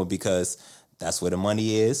a third one because that's where the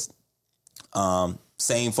money is.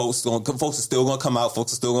 Same folks are still going to come out.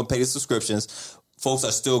 Folks are still going to pay the subscriptions. Folks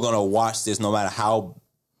are still going to watch this no matter how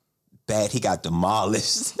bad he got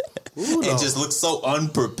demolished and just looks so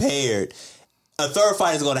unprepared. A third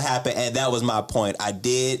fight is going to happen, and that was my point. I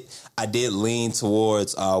did lean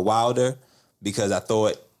towards Wilder because I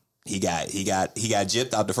thought he got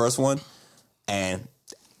gypped out the first one, and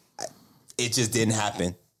it just didn't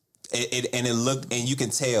happen. It looked, and you can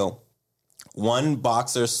tell one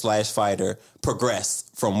boxer / fighter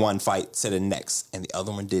progressed from one fight to the next, and the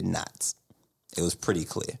other one did not. It was pretty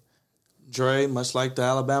clear. Dre, much like the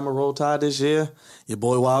Alabama Roll Tide this year, your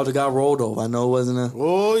boy Wilder got rolled over. I know it wasn't a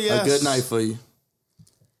good night for you.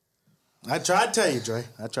 I tried to tell you, Dre.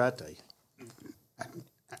 I tried to tell you.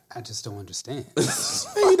 I just don't understand.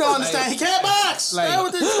 You don't understand. He can't box. That's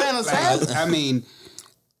what this man is saying. I mean,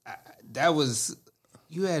 that was...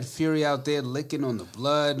 You had Fury out there licking on the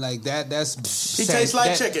blood like that. That's he tastes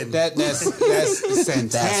like chicken. That's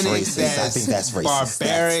satanic. That's racist. I think that's racist.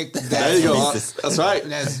 Barbaric. There you go. That's right.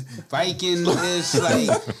 That's Viking-ish. Like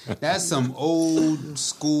that's some old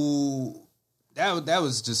school. That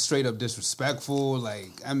was just straight up disrespectful.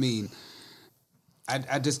 Like I mean,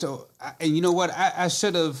 I just don't. And you know what? I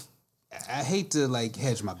should have. I hate to like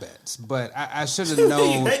hedge my bets, but I should have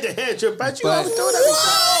known. You hate to hedge your bets. You always do that.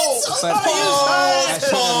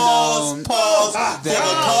 Pause.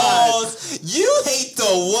 You hate the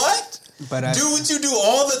what? But I do what you do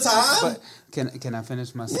all the time. But can I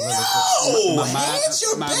finish my soliloquy?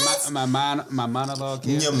 No, my monologue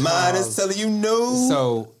here. Your mind is telling you no.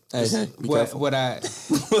 So hey, what I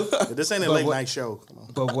this ain't a late night show. Come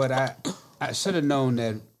on. But what I should have known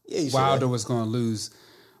that Wilder was going to lose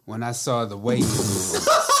when I saw the weigh-ins.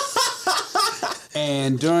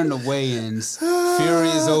 And during the weigh-ins, Fury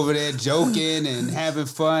is over there joking and having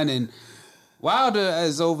fun, and Wilder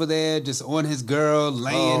is over there just on his girl,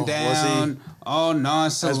 laying down, all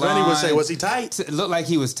nonchalant. As Benny would say, was he tight? It looked like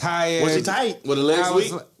he was tired. Was he tight? With the legs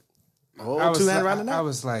weak? Two-hand around the neck? I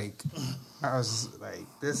was like,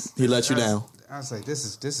 this. He let you down. I was like, this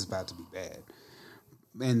is about to be bad.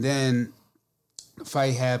 And then the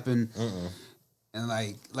fight happened, and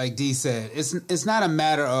like D said, it's not a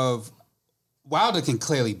matter of Wilder can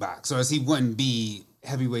clearly box, or else he wouldn't be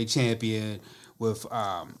heavyweight champion with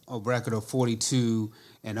a record of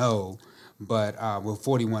 42-0, but with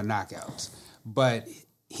 41 knockouts. But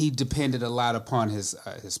he depended a lot upon his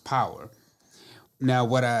power. Now,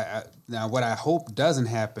 what I hope doesn't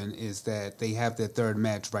happen is that they have their third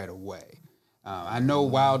match right away. I know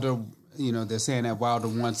Wilder. They're saying that Wilder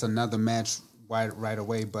wants another match right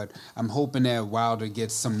away, but I'm hoping that Wilder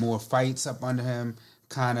gets some more fights up under him,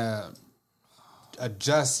 kind of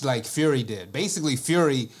adjust like Fury did. Basically,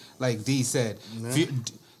 Fury, like D said,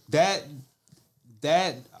 that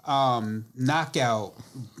knockout,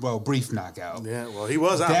 brief knockout. Yeah, well, he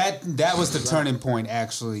was out. That was the turning point,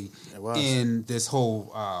 actually, in this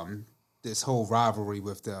whole rivalry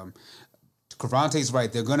with them. Cavante's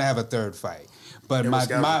right; they're going to have a third fight. But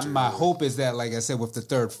my hope is that, like I said, with the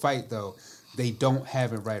third fight, though, they don't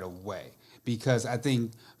have it right away, because I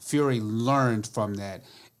think Fury learned from that,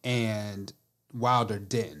 and Wilder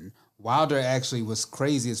didn't. Wilder actually was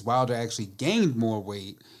crazy as Wilder actually gained more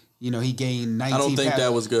weight. He gained 19 pounds. I don't think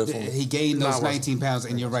that was good for him. He gained those 19 pounds,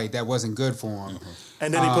 and you're right, that wasn't good for him.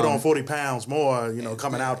 And then he put on 40 pounds more,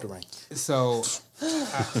 coming out the ring. So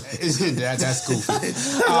that's goofy.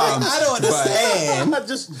 I don't understand.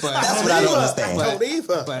 That's what I don't understand.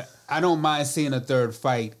 But I don't mind seeing a third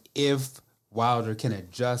fight if Wilder can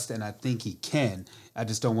adjust, and I think he can. I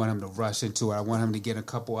just don't want him to rush into it. I want him to get a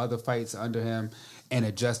couple other fights under him and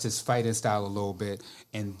adjust his fighting style a little bit,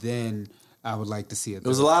 and then I would like to see it. There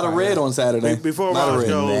was a lot of red on Saturday. Before Wilder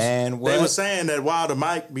goes, they were saying that Wilder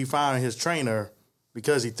might be firing his trainer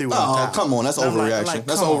because he threw in the towel. Oh, come on. That's overreaction.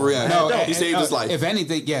 That's overreaction. No, he saved his life. If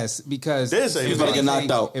anything, yes, because he's going to get knocked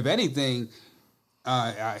out. If anything,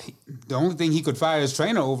 the only thing he could fire his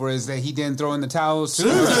trainer over is that he didn't throw in the towel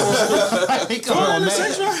sooner. Come on,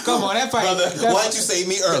 man. Come on, that fight. Brother, why'd you save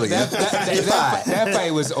me earlier? That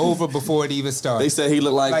fight was over before it even started. They said he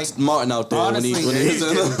looked like Martin out there. Honestly, when he was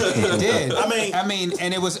it did. I mean,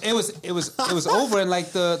 and it was over in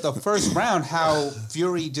like the first round. How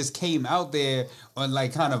Fury just came out there and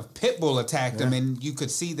like kind of pitbull attacked him, and you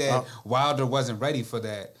could see that Wilder wasn't ready for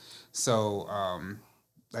that. So.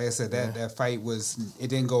 Like I said, that fight it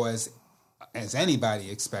didn't go as anybody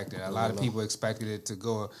expected. A lot of people expected it to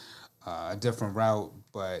go a different route,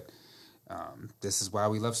 but this is why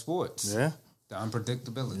we love sports. Yeah. The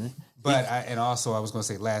unpredictability. But I was going to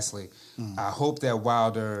say, lastly, I hope that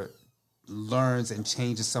Wilder learns and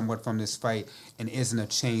changes somewhat from this fight and isn't a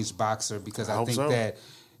changed boxer, because I think that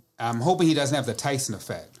I'm hoping he doesn't have the Tyson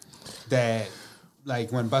effect. That,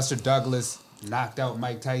 like, when Buster Douglas knocked out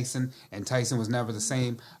Mike Tyson, and Tyson was never the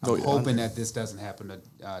same. I'm hoping that this doesn't happen to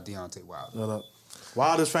Deontay Wilder.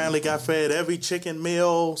 Wilder's family got fed every chicken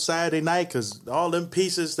meal Saturday night, because all them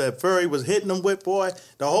pieces that Fury was hitting them with, boy,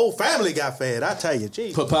 the whole family got fed. I tell you,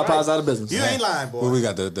 geez. Put Popeyes out of business. You ain't lying, boy. Well, we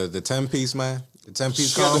got the 10-piece, man. The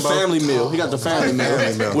 10-piece He got the combo. family meal. He got the family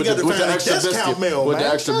meal. With got the the family extra discount biscuit. meal, With the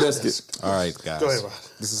man. extra biscuit. All right, guys. Go ahead, Rob.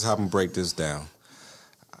 This is how I'm going to break this down.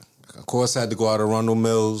 Of course, I had to go out to Arundel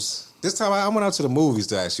Mills. This time, I went out to the movies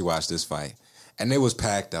to actually watch this fight. And it was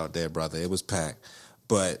packed out there, brother. It was packed.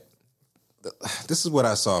 But this is what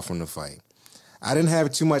I saw from the fight. I didn't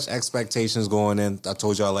have too much expectations going in. I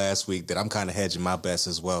told y'all last week that I'm kind of hedging my bets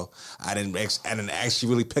as well. I didn't actually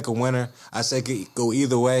really pick a winner. I said go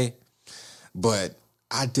either way. But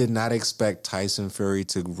I did not expect Tyson Fury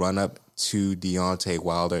to run up to Deontay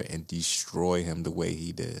Wilder and destroy him the way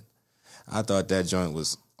he did. I thought that joint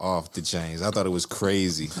was off the chains. I thought it was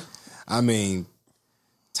crazy. I mean,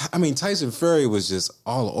 Tyson Fury was just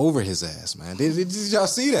all over his ass, man. Did y'all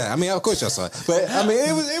see that? I mean, of course y'all saw it. But, I mean,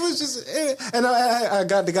 it was just... and I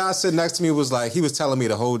got the guy sitting next to me he was telling me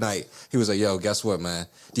the whole night. He was like, yo, guess what, man?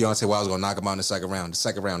 Deontay Wilder's going to knock him out in the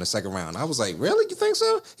second round. I was like, really? You think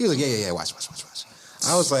so? He was like, yeah, watch.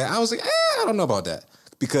 I was like, I don't know about that.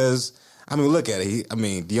 Because, I mean, look at it.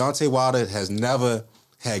 Deontay Wilder has never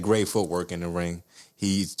had great footwork in the ring.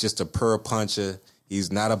 He's just a pure puncher.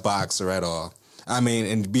 He's not a boxer at all. I mean,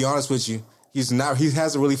 and to be honest with you, he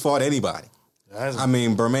hasn't really fought anybody.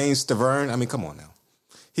 Bermane Stiverne, come on now.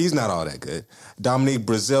 He's not all that good. Dominique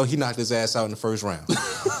Brazil, he knocked his ass out in the first round.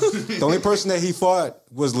 The only person that he fought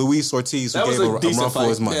was Luis Ortiz, who gave a run for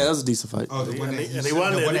his money. Yeah, that was a decent fight. Oh, the one he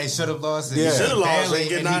won it. when they should have lost. He Yeah. should have lost. Barely,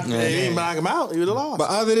 He and didn't knock him out. He would have lost. But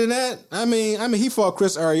other than that, I mean, he fought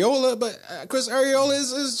Chris Arreola, but Chris Arreola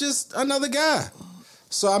is just another guy.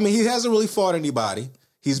 So, he hasn't really fought anybody.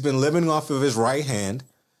 He's been living off of his right hand,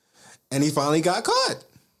 and he finally got caught.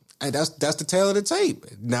 And that's the tail of the tape.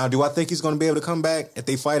 Now, do I think he's going to be able to come back if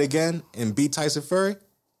they fight again and beat Tyson Fury?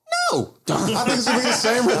 No. I think it's going to be the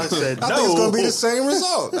same result. I think it's going to be the same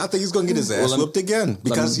result. I think he's going to get his ass whooped again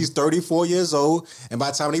because he's 34 years old, and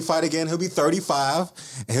by the time they fight again, he'll be 35,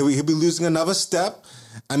 and he'll be losing another step.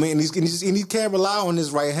 And he can't rely on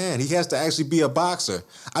his right hand. He has to actually be a boxer.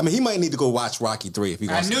 He might need to go watch Rocky 3 if he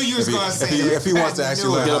wants. I knew you was going to say that. If he wants to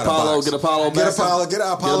actually learn how to box. Get Apollo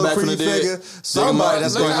prefigure. Somebody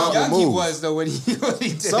that's going to help him move. He was though when he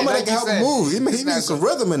did. Somebody can help him move. He needs some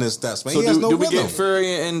rhythm in his steps, man. So he has no do we rhythm. get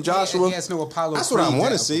Fury and Joshua? He has no Apollo. That's what I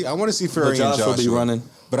want to see. I want to see Fury But and Joshua be running.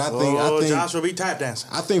 But I think Joshua be tap dancing.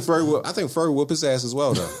 I think Fury whoop his ass as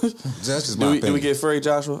well, though. That's just my opinion. Do we get Fury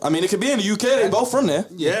Joshua? It could be in the UK. They both from there.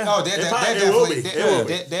 Yeah. Oh, It will be.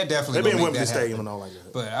 They're definitely. They'll be in gonna Wembley make that Stadium happen. and all like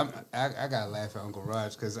that. But I gotta laugh at Uncle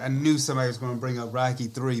Raj because I knew somebody was going to bring up Rocky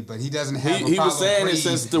 3, but he doesn't have. He was Apollo saying it Creed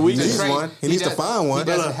since the week. to He needs train. one. He needs to find one. He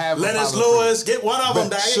doesn't have Lennox Apollo Creed. Lewis, get one of them,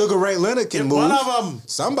 Dad. Sugar Ray Leonard can Get move. one of them.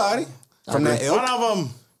 Somebody from that ilk. One of them.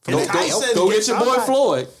 Go get your boy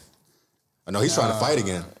Floyd. I know he's trying to fight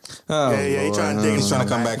again. Yeah, he's trying to dig. He's trying to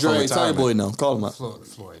come back from Dre, tell your retirement. boy no. Call him up. Floyd.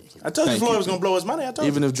 I told you Thank Floyd you. was going to blow his money. I told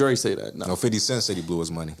you. Even if Dre say that, no. No, 50 Cent said he blew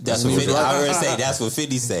his money. That's what 50, I already say. That's what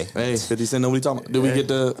 50 say. Hey, 50 Cent, nobody talking about. Did we get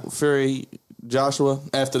the Fury Joshua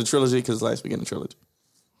after the trilogy? Because last week in the trilogy.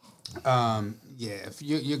 Yeah, if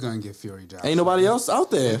you're going to get Fury Joshua. Ain't nobody else out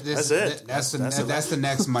there. That's it. That's the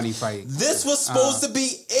next money fight. This was supposed to be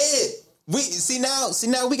it. We see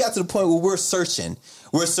now we got to the point where we're searching.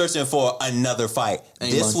 We're searching for another fight.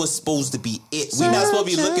 This was supposed to be it. We're not supposed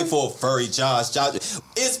to be looking for Fury Josh. It's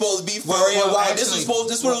supposed to be Fury and Wilder. This is what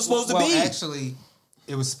it was supposed to be. Actually,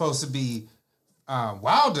 it was supposed to be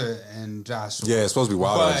Wilder and Joshua. Yeah, it's supposed to be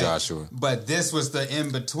Wilder and Joshua. But this was the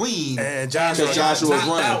in between. And Joshua was knocked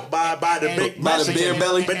running. out by the big by the Mexican. beer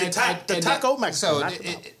belly. But the taco Mexican.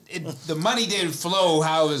 So the money didn't flow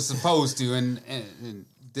how it was supposed to, and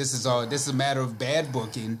this is a matter of bad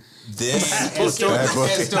booking. Your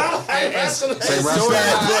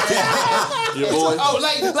boy.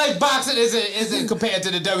 Oh, like boxing isn't compared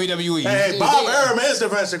to the WWE. Hey, Bob Arum is the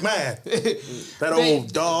Vince McMahon. That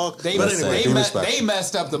old dog. They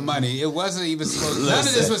messed up the money. It wasn't even supposed. None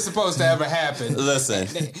of this was supposed to ever happen. Listen,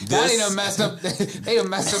 They done messed up their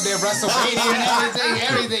WrestleMania and everything.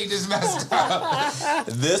 Everything just messed up.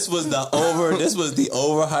 This was the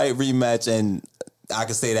overhyped rematch, and I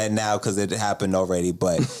can say that now because it happened already,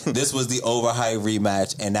 but this was the overhyped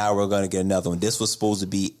rematch, and now we're going to get another one. This was supposed to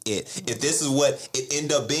be it. If this is what it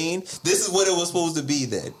ended up being, this is what it was supposed to be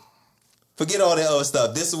then. Forget all that other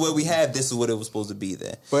stuff. This is what we have. This is what it was supposed to be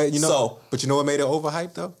then. But you know what made it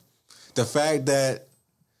overhyped, though? The fact that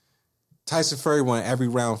Tyson Fury won every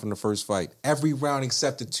round from the first fight. Every round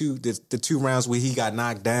except the two rounds where he got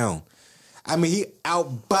knocked down. He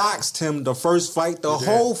outboxed him the first fight, the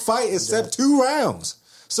whole fight except 2 rounds.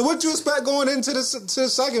 So what you expect going into the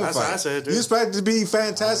second That's fight? what I said, dude. You expect it to be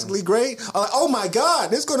fantastically great? Like, oh my God,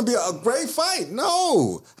 this is going to be a great fight.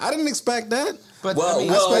 No, I didn't expect that. But Well, I mean,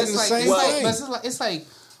 well, it's the like, same thing. it's like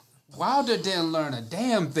Wilder didn't learn a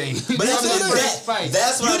damn thing. But that's what I'm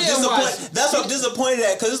disappointed. That's what I'm disappointed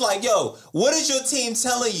at, because it's like, yo, what is your team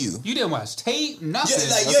telling you? You didn't watch tape, nothing.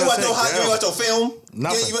 You ain't watch no you ain't watch no film.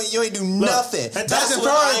 Nothing. You ain't do nothing. And That's Tyson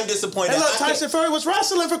what Fury, I'm disappointed. And look, I can't- Tyson Fury was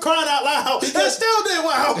wrestling for crying out loud. And still did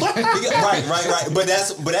well. right. But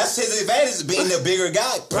that's his advantage, being the bigger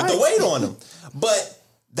guy. Put the weight on him. But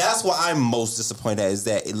that's what I'm most disappointed at, is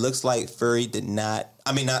that it looks like Fury did not.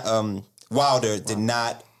 Wilder did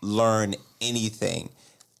not learn anything,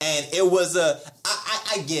 and it was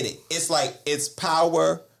I get it. It's like it's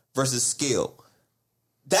power versus skill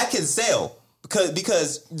that can sell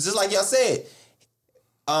because just like y'all said,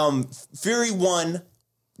 Fury won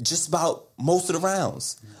just about most of the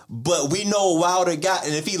rounds. But we know Wilder got,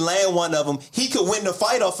 and if he land one of them, he could win the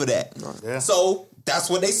fight off of that. Yeah. So that's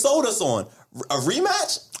what they sold us on. A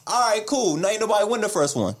rematch? All right, cool. Now ain't nobody win the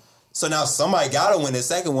first one. So now somebody got to win the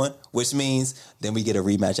second one, which means then we get a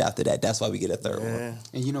rematch after that. That's why we get a third one.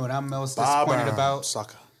 And you know what I'm most Bob disappointed about?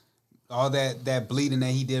 Sucker. All that bleeding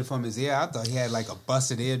that he did from his ear. I thought he had like a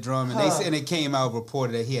busted eardrum, and and it came out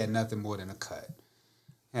reported that he had nothing more than a cut.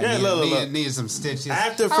 And Yeah, look. needed some stitches.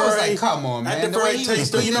 After I was Fury, like, come on, man. After The way Fury he was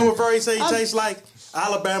tastes, you know what Fury say he I'm- tastes like?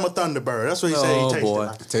 Alabama Thunderbird. That's what he said he tasted boy.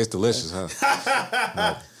 like. It tastes delicious,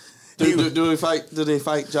 huh? Do they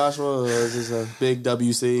fight Joshua, or is this a big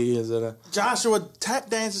WC? Is it a Joshua tap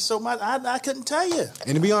dances so much, I couldn't tell you.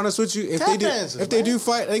 And to be honest with you, if Tap they do, dancers, if they man. do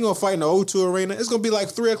fight, they gonna fight in the O2 Arena. It's gonna be like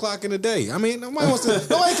 3:00 in the day. I mean, nobody cares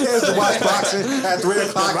to watch boxing at 3:00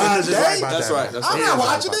 in Raj the is right day. about That's that, right, man. that's I'm right. not He is right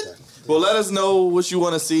watching about it. that. Well, let us know what you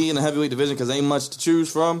want to see in the heavyweight division, because ain't much to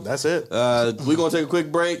choose from. That's it. We're going to take a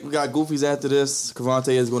quick break. We got Goofies after this. Cavante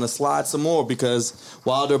is going to slide some more because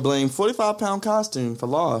Wilder blamed 45-pound costume for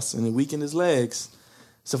loss and he weakened his legs.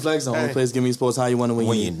 It's a flex zone. Hey. Please give me sports how you want to win.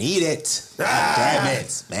 When you need it. Damn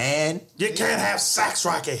it, man. You can't have sex,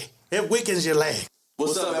 Rocky. It weakens your leg.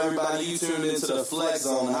 What's up, everybody? You tuned into the Flex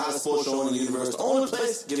Zone, the hottest sports show in the universe. The only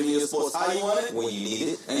place giving you the sports how you want it. When you need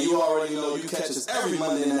it. And you already know you catch us every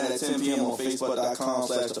Monday night at 10 p.m. on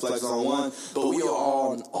Facebook.com/TheFlexZone1. But we are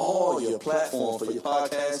on all your platforms for your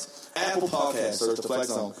podcast. Apple Podcasts, search The Flex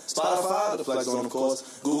Zone. Spotify, The Flex Zone, of course.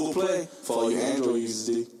 Google Play for all your Android users,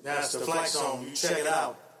 D. That's the flex zone. You check it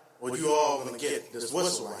out. What you all gonna get this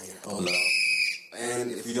whistle right here. Oh no.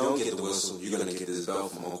 And if you don't get the whistle, you're gonna get this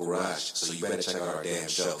belt from Uncle Raj. So you better check out our damn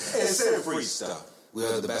show. It's free stuff. We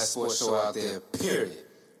are the best sports show out there, period.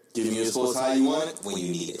 Giving you the sports how you want it. When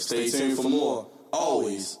you need it. Stay tuned for more.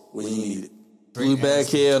 Always when you need it. We back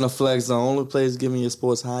here on the Flex Zone. Only place giving you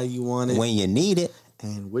sports how you want it. When you need it.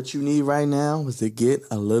 And what you need right now is to get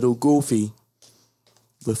a little goofy.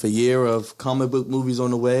 With a year of comic book movies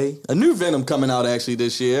on the way. A new Venom coming out actually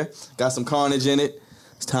this year. Got some carnage in it.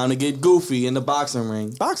 It's time to get goofy in the boxing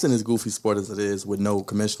ring. Boxing is goofy sport as it is with no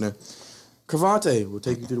commissioner. Cavante will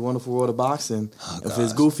take you through the wonderful world of boxing of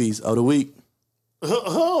his goofies of the week.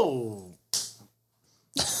 Oh.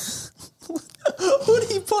 Who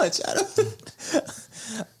did he punch?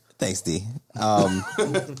 Thanks, D.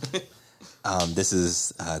 This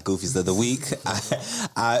is Goofies of the Week.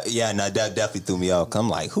 That definitely threw me off. I'm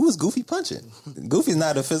like, who is Goofy punching? Goofy's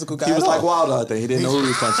not a physical guy. He was at all. like Wilder out there. He didn't know who he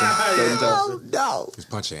was punching. No. He's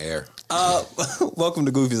punching air. Welcome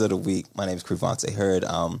to Goofies of the Week. My name is Crevante Hurd.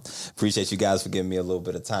 Appreciate you guys for giving me a little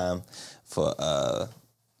bit of time for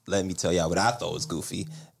letting me tell y'all what I thought was goofy,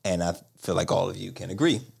 and I feel like all of you can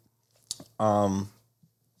agree. I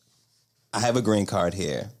have a green card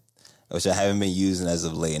here, which I haven't been using as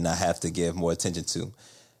of late, and I have to give more attention to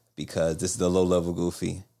because this is the low level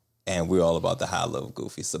Goofy, and we're all about the high level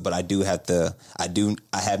Goofy. So, but I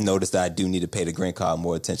have noticed that I do need to pay the green card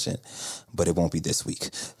more attention, but it won't be this week. come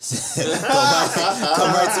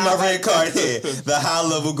right to my red card here. The high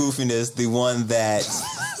level goofiness, the one that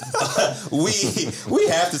we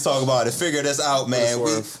have to talk about it. Figure this out, man.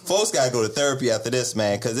 Folks gotta go to therapy after this,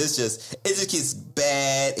 man, because it just gets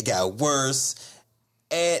bad. It got worse.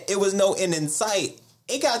 And it was no end in sight.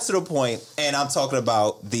 It got to the point, and I'm talking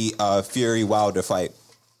about the Fury Wilder fight.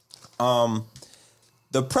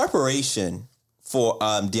 The preparation for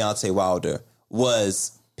Deontay Wilder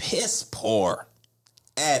was piss poor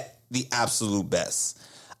at the absolute best.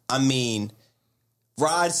 I mean,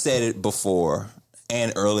 Rod said it before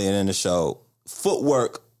and earlier in the show.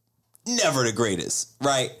 Footwork, never the greatest,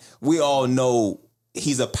 right? We all know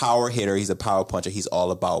he's a power hitter. He's a power puncher. He's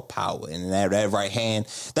all about power. And that right hand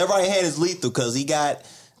is lethal because he got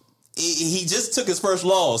he just took his first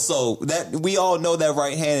loss, so that we all know that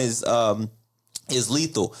right hand is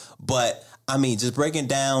lethal. But I mean, just breaking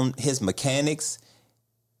down his mechanics,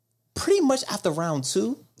 pretty much after round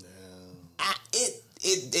 2,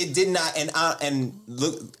 it did not. And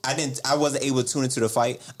look, I wasn't able to tune into the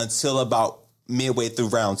fight until about midway through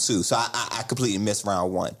round 2, so I completely missed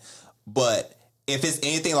round 1. But if it's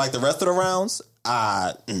anything like the rest of the rounds,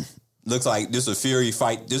 looks like this was Fury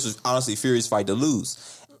fight. This was honestly Fury's fight to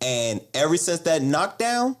lose. And ever since that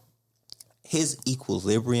knockdown, his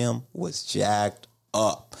equilibrium was jacked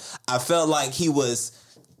up. I felt like he was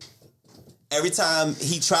every time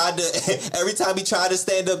he tried to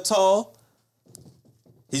stand up tall,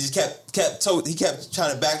 he just kept trying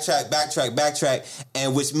to backtrack,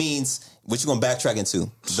 and which means what you gonna backtrack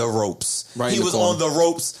into? The ropes. Right. He was on the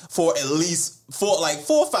ropes for at least 4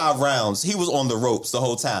 or 5 rounds. He was on the ropes the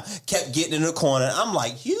whole time. Kept getting in the corner. I'm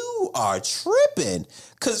like, you are tripping.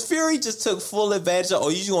 Because Fury just took full advantage of,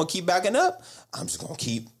 you just gonna keep backing up? I'm just gonna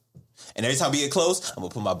keep. And every time we get close, I'm gonna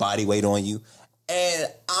put my body weight on you. And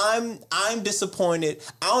I'm disappointed.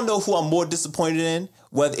 I don't know who I'm more disappointed in,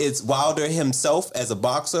 whether it's Wilder himself as a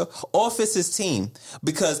boxer or if it's his team.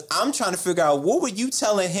 Because I'm trying to figure out, what were you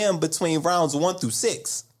telling him between rounds 1 through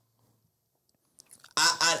 6?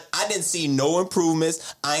 I didn't see no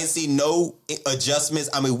improvements. I didn't see no adjustments.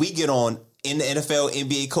 I mean, we get on in the NFL,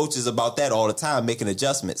 NBA coaches about that all the time, making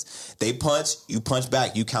adjustments. They punch, you punch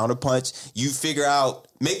back, you counter punch, you figure out,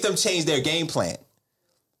 make them change their game plan.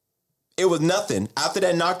 It was nothing. After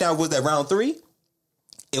that knockdown, was that round 3?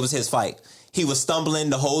 It was his fight. He was stumbling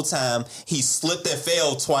the whole time. He slipped and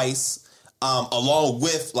fell twice, along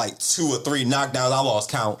with like 2 or 3 knockdowns. I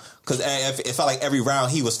lost count because it felt like every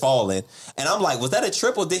round he was falling. And I'm like, was that a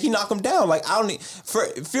triple? Did he knock him down? Like,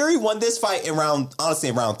 Fury won this fight in round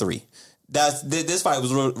 3. This fight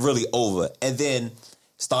was really over. And then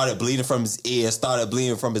started bleeding from his ear, started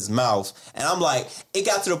bleeding from his mouth. And I'm like, it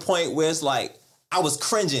got to the point where it's like, I was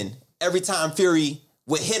cringing every time Fury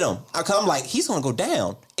would hit him. I'm like, he's going to go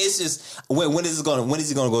down. It's just, when is he going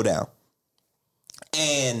to go down?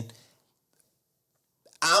 And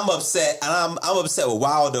I'm upset. And I'm upset with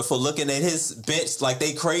Wilder for looking at his bench like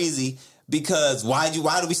they crazy because why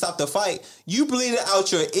do we stop the fight? You bleeding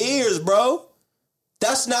out your ears, bro.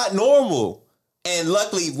 That's not normal. And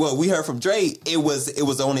luckily, what we heard from Dre, it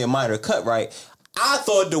was only a minor cut, right? I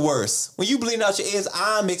thought the worst. When you bleeding out your ears,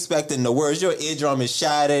 I'm expecting the worst. Your eardrum is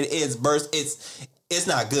shattered, it's burst. It's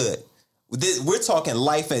not good. We're talking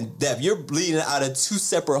life and death. You're bleeding out of 2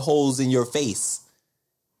 separate holes in your face.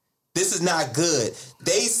 This is not good.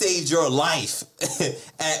 They saved your life.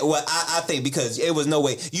 I think because it was no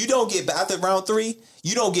way. You don't get, after round 3,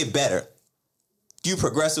 you don't get better. You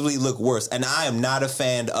progressively look worse. And I am not a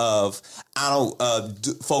fan of,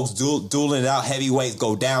 folks dueling it out, heavyweights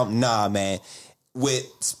go down. Nah, man. With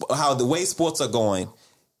how the way sports are going,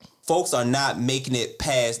 folks are not making it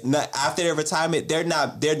past. After their retirement, they're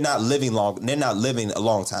not living long. They're not living a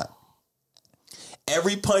long time.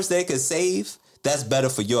 Every punch they could save, that's better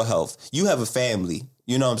for your health. You have a family,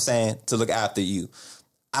 you know what I'm saying, to look after you.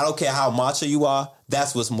 I don't care how macho you are.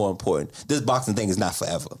 That's what's more important. This boxing thing is not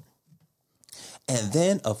forever. And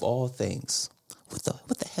then, of all things, what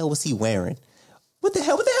the hell was he wearing? What the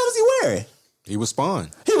hell was he wearing? He was Spawn.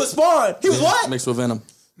 He was Spawn. He was what? Mixed with Venom.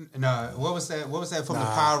 No, what was that? What was that from the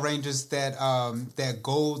Power Rangers? That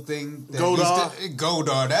gold thing. Goldar.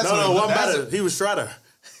 Goldar. That's No, one better. He was Shredder.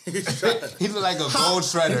 He looked like a gold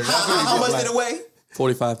shredder. How much did it weigh?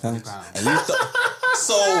 45 pounds. And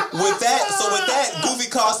so with that goofy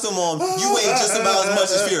costume on, you weigh just about as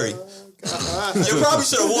much as Fury. You probably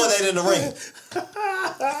should have worn that in the ring.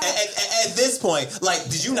 At this point, like,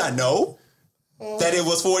 did you not know that it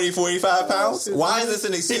was 45 pounds? Why is this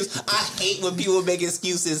an excuse? I hate when people make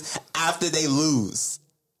excuses after they lose.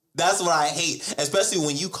 That's what I hate, especially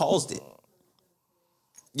when you caused it.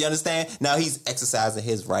 You understand? Now he's exercising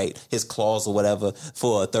his right, his clause or whatever,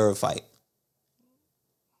 for a third fight.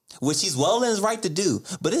 Which he's well in his right to do.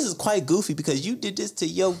 But this is quite goofy because you did this to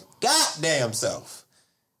your goddamn self.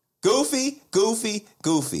 Goofy.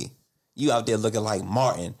 You out there looking like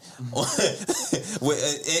Martin.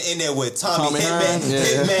 in there with Tommy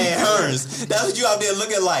Hitman Hearns. That's what you out there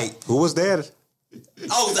looking like. Who was there?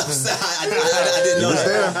 Oh, I didn't know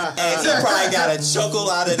that. And he probably got a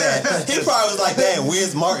chuckle out of that. He probably was like, damn,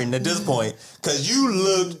 where's Martin at this point? Because you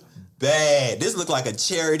looked bad. This looked like a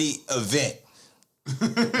charity event.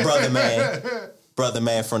 Brother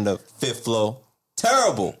man from the 5th floor.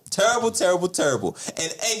 Terrible.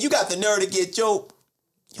 And you got the nerve to get your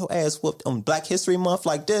ass whooped on Black History Month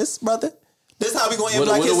like this, brother. This how we going to end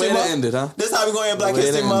What Black a History way to Month? end it, huh? This how we going to end Black Way to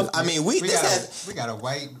History end Month? it. I mean, We got a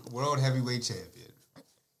white world heavyweight champion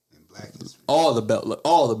in Black history, all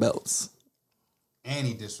the belts. and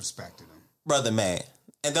he disrespected him. Brother, man.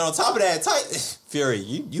 And then on top of that, Fury,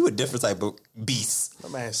 you a different type of beast. My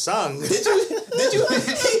man sung. Did you?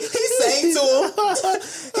 He sang to him.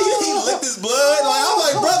 He licked his blood. Like I'm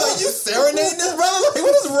like, brother, are you serenading this brother? Like,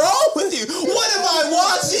 what is wrong with you? What am I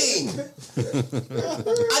watching?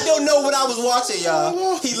 I don't know what I was watching,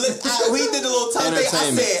 y'all. He did a little tongue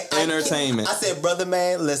thing. Entertainment. I said, brother,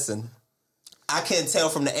 man, listen. I can't tell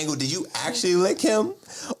from the angle. Did you actually lick him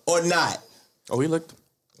or not? Oh, he looked.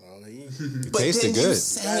 But tasted then you good.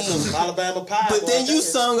 sang. Alabama pie. But then you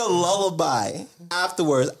sung a lullaby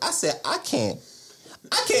afterwards. I said, I can't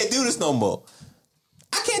do this no more.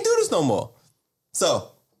 I can't do this no more.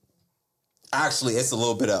 So, actually, it's a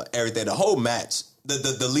little bit of everything. The whole match,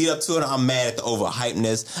 the lead up to it, I'm mad at the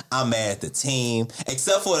overhypeness. I'm mad at the team.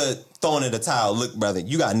 Except for the throwing in the towel. Look, brother,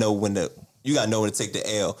 you gotta know when to take the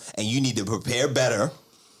L. And you need to prepare better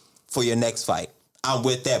for your next fight. I'm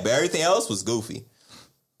with that. But everything else was goofy.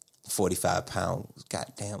 45 pounds,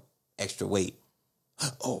 goddamn extra weight.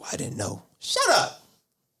 Oh, I didn't know. Shut up,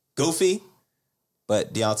 goofy.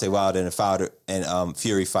 But Deontay Wilder and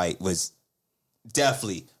Fury fight was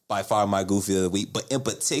definitely by far my goofy of the week. But in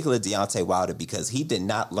particular, Deontay Wilder, because he did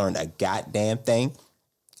not learn a goddamn thing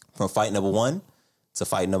from fight number 1 to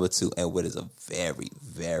fight number 2, and what is a very,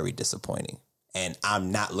 very disappointing. And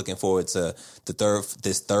I'm not looking forward to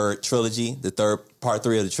this third trilogy, the third part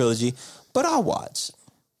 3 of the trilogy. But I'll watch.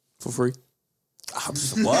 For free.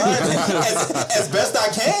 What? as best I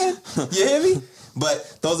can. You hear me?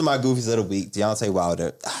 But those are my goofies of the week. Deontay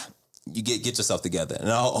Wilder, you get yourself together. And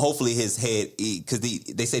hopefully his head, because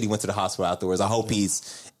they said he went to the hospital afterwards. I hope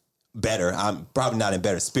he's better. I'm probably not in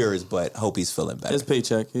better spirits, but hope he's feeling better. His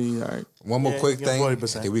paycheck. He all right. One more quick you thing, get and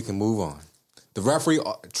 40%. then we can move on. The referee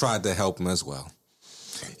tried to help him as well.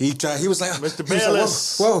 He was like, Mr. he was like,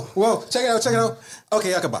 Bayless. whoa, check it out.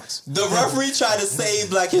 Okay, I can box. The referee tried to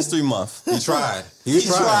save Black History Month. He tried. He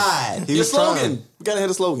tried. He Your was slogan. trying. We gotta hit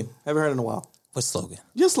a slogan. Haven't heard it in a while. What slogan?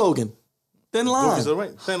 Your slogan. Thin line.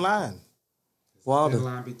 Thin line. The Wilder.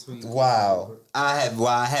 line between Wow. I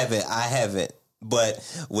haven't.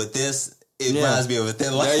 But with this, it reminds me of a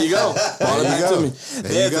thin line. There you go. Wilder back to me.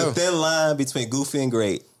 There's a thin line between goofy and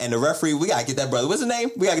great. And the referee, we gotta get that brother. What's his name?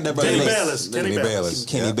 We gotta get that brother. Kenny name. Bayless. Kenny Bayless.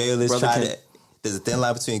 Kenny Yeah. Bayless Brother tried Ken. to. There's a thin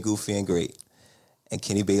line between goofy and great. And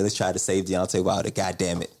Kenny Bayless tried to save Deontay Wilder. God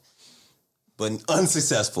damn it. But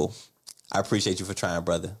unsuccessful. I appreciate you for trying,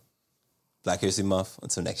 brother. Black History Month.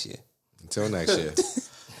 Until next year. Until next year.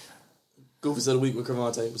 Goofies of the week with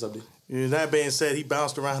Cravante. What's up, D? That being said, he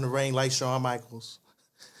bounced around the ring like Shawn Michaels.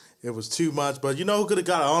 It was too much. But you know who could have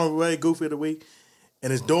got an honorary Goofy of the week?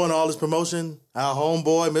 And is doing all this promotion? Our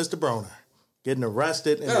homeboy, Mr. Broner. Getting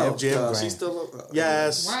arrested in the FGM Grand. She's still up.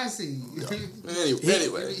 Yes. Why is he?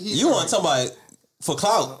 Anyway. You want to talk about for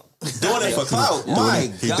clout. Doing it for clout. My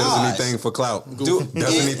God. He does anything for clout. Does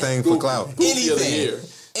anything for clout. Goofy of the year.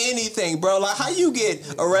 Anything, bro. Like, how you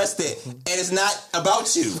get arrested and it's not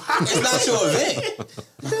about you? It's not your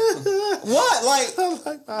event. What?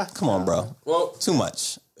 Like, come on, bro. Well, Too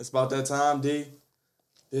much. it's about that time, D.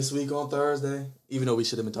 This week on Thursday, even though we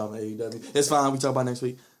should have been talking about AEW. It's fine. We talk about next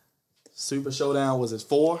week. Super Showdown, was it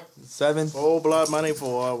 4? 7? Old Blood Money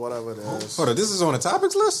for whatever it is. Hold on, this is on the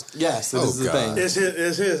topics list? Yes, this Oh, is the God. thing. It's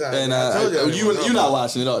his. And I told you're not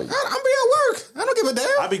watching it, are you? I'm be at work. I don't give a damn.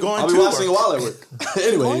 I be going I'll to be watching it work. while at work.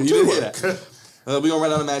 Anyway, you didn't hear that. We're going to run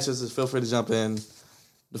down the matches. Just feel free to jump in.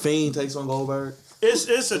 The Fiend takes on Goldberg.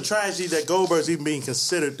 It's a tragedy that Goldberg's even being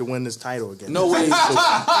considered to win this title again. No way.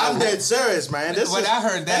 I'm dead serious, man. This When is, I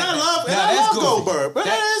heard that, and I love, now and I that's love goofy. Goldberg, but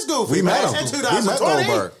that is goofy. We met man. him. In We met 2020,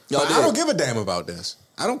 Goldberg. Y'all But did. I don't give a damn about this.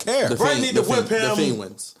 I don't care. The Bray Fiend, need to whip The him. Fiend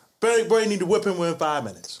wins. Bray need to whip him within 5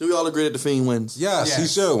 minutes. Do we all agree that the Fiend wins? Yes, he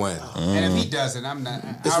Yes. should win. And if he doesn't, I'm not.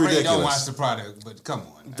 It's I already don't ridiculous. watch the product, but come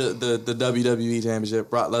on. The WWE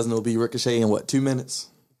Championship, Brock Lesnar will beat Ricochet in what, 2 minutes?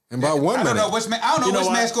 In about 1 I don't minute. know which match. I don't know You know which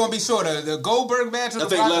what? match going to be shorter, the Goldberg match or I the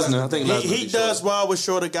think Brock Lesnar. I think Lesnar. He be does short. well with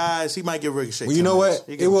shorter guys. He might get Ricochet. Well, you 10 know minutes. what?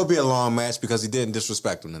 He It get- will be a long match because he didn't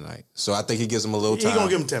disrespect him tonight. So I think he gives him a little He time. gonna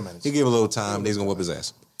give him 10 minutes. He give him a little time. He's gonna whip his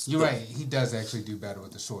ass. You're right. He does actually do better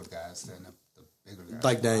with the short guys than the bigger guys.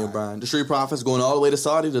 Like Daniel Bryan. The Street Profits going all the way to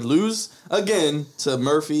Saudi to lose again to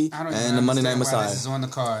Murphy I don't and even the Monday Night understand why Messiah. This is on the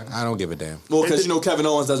card. I don't give a damn. Well, because Kevin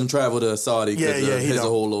Owens doesn't travel to Saudi because Yeah, he his don't.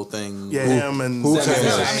 whole little thing. Yeah, him and who Sami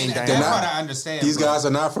cares? Zayn. I mean, Dang. that part I understand. These but- guys are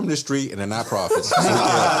not from the street and they're not prophets. So who cares?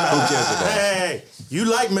 Who cares about that? Hey, You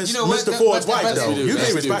like You know what? Mr. Ford's wife, But- though. we do. You Yes,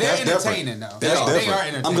 can we do. respect They're that. entertaining, though. That's They different. are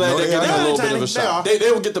entertaining. I'm glad they got a little bit of a entertaining. shot. They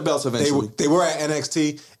They will get the belts eventually. They were at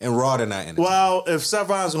NXT and Raw tonight. NXT. Well, if Seth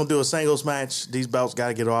Rollins going to do a singles match, these belts got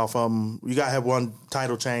to get off of them. You got to have one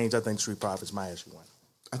title change. I think Street Profits might actually win.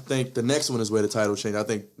 I think the next one is where the title change. I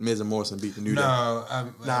think Miz and Morrison beat the New Day. No,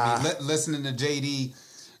 Nah. I mean, listening to JD,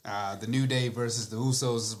 the New Day versus the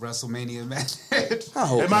Usos WrestleMania match. I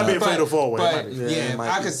hope It might be a not. fatal four-way. It But might be. Yeah, yeah, it might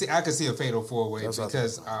I be. could see a fatal 4-way That's what I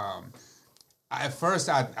because at first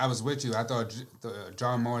I was with you. I thought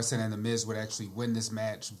John Morrison and the Miz would actually win this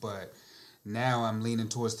match, but now I'm leaning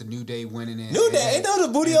towards the New Day winning it. New Day, ain't no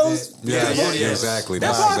the Bootios? Yeah, exactly.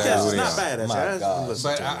 That That's podcast exactly is not what bad. My Actually. God. Listen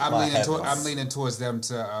But to it. I'm My leaning heavens. I'm leaning towards them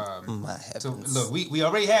to My to heavens. look. We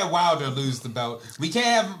already had Wilder lose the belt. We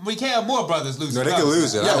can't have more brothers lose. No, the they belt. can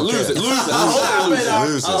lose it. Yeah, I don't lose care. it. Lose it. I hope they lose it.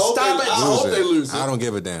 Lose it. I hope Stop they- it. I hope they lose it. I don't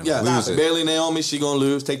give a damn. Yeah, Lose it. Bailey Naomi, she gonna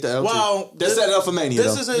lose. Take the L. Well, they're setting up for Mania.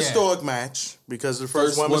 This though. is a historic match because the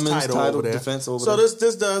First first women's women's title title over there. defense over so there.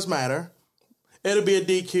 this does matter. It'll be a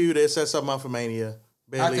DQ. They set something up for Mania.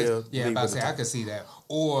 Bailey will Yeah, lead about to with say the I title. could see that.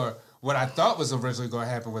 Or what I thought was originally going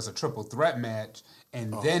to happen was a triple threat match,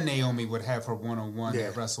 and then Naomi would have her one-on-one Yeah.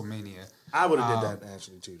 at WrestleMania. I would have did that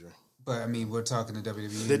actually too, Dre. But I mean, we're talking to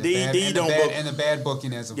WWE. The and D- bad, D and don't the bad, book- and the bad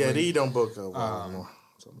booking as of Yeah, late. they don't book anymore.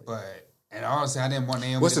 But and honestly, I didn't want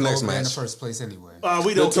Naomi What's to the go next over there in the match? first place anyway.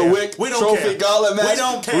 We The don't care. Tawick We don't Trophy care. Gauntlet match. We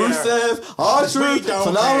don't care. Rusev, R-Truth, We don't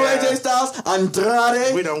Phenomenal care. AJ Styles,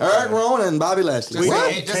 Andrade, We don't Eric care. Rowan, and Bobby Lashley. Just We pick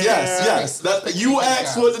don't A- just care. Yes, that, you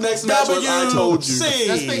asked what the next match was. I told you.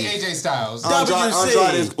 Let's pick AJ Styles.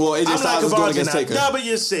 Andrade is- well, AJ Styles is going against Taker.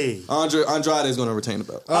 WC. Andrade is going to retain the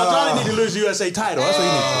belt. Andrade need to lose USA title. That's what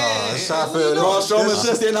he needs. That's how I feel. Braun Strowman,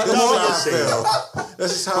 Shinsuke Nakamura. WC.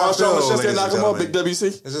 This is how Braun I feel. Strowman, Shinsuke ladies and Nakamura, gentlemen. Big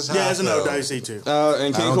WC. This is how Yeah, I it's another feel. WC too.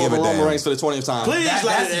 And King don't give Cobra a Roman damn. Reigns for the 20th time. Please That's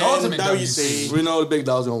let the it ultimate end. WC. We know the big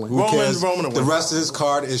dog's going to win. Who Roman- cares? Roman will The win. rest of his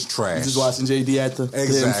card is trash. Just watching JD at the him slide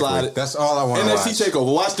Exactly. it. That's all I want to watch. NXT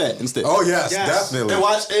Takeover. Watch that instead. Oh yes, Yes. definitely. And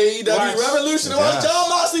watch AEW Watch- Revolution and watch Yes. John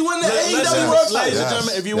Moxley win the AEW Listen, World ladies Title. and Yes.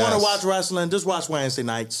 gentlemen, if you want to Yes. watch wrestling, just watch Wednesday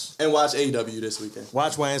nights. And watch AEW this weekend.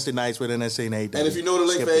 Watch Wednesday nights with NXT and AEW. And if you know the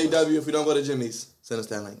link Skip for it. AEW, if you don't go to Jimmy's, send us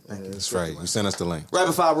that link. Thank you. That's right. You sent us the link.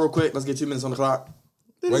 Rapid fire real quick. Let's get 2 minutes on the clock.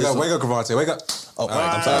 Wake up, Cavante. Wake up. Oh,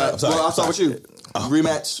 I'm sorry. Well, I'll start with you.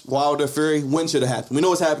 Rematch, Wilder, Fury. When should it happen? We know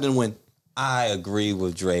what's happening when. I agree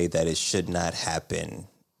with Dre that it should not happen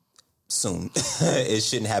soon. It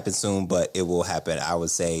shouldn't happen soon, but it will happen. I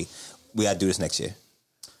would say we got to do this next year.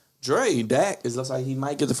 Dre, Dak, it looks like he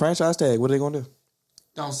might get the franchise tag. What are they going to do?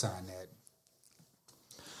 Don't sign that.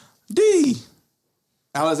 D.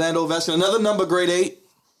 Alexander Ovechkin, another number, grade 8.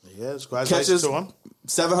 Yes, congratulations Catches to him.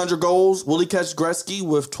 700 goals. Will he catch Gretzky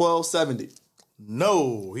with 1270?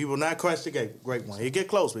 No, he will not crush the great one. He'll get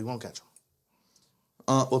close, but he won't catch him.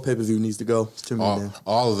 What pay-per-view needs to go? It's 2 million.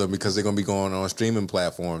 All of them because they're gonna be going on streaming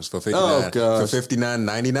platforms for Oh, gosh.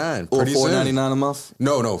 $59.99 Or pretty soon. $4.99 a month.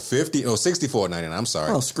 No, $64.99. I'm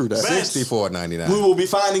sorry. Oh, screw that. $64.99. We will be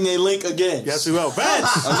finding a link again. Yes, we will.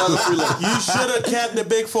 Vince, Another free link. you should have kept the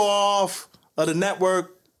Big Four off of the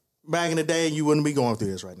network back in the day, and you wouldn't be going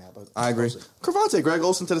through this right now. But I agree. Cravante, Greg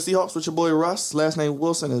Olson to the Seahawks with your boy Russ. Last name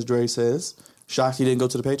Wilson, as Dre says. Shocked he didn't go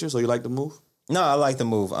to the Patriots, so you like the move? No, I like the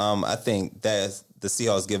move. I think that the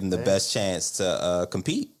Seahawks give them the best chance to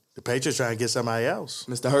compete. The Patriots trying to get somebody else.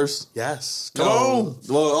 Mr. Hurst? Yes. Come on.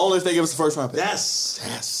 Well, only if they give us the first round pick.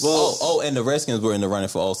 Yes. Well, and the Redskins were in the running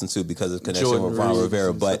for Olsen too because of connection Jordan with Ron Reed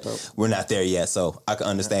Rivera, and but stuff out. we're not there yet, so I can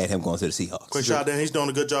understand him going to the Seahawks. Quick shot there. He's doing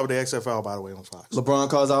a good job with the XFL, by the way, on Fox. LeBron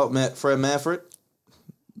calls out Fred Manfred.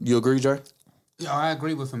 You agree, Dre? Yeah, I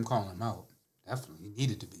agree with him calling him out. Definitely, he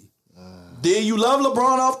needed to be. Did you love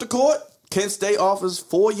LeBron off the court? Kent State offers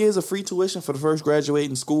 4 years of free tuition for the first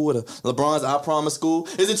graduating school at a LeBron's I Promise school.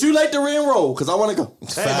 Is it too late to re-enroll? Because I want to go.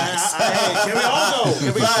 Hey, man, can we all go?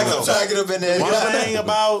 Can we all go? Trying to get up in there. One thing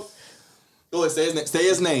about, Go ahead, say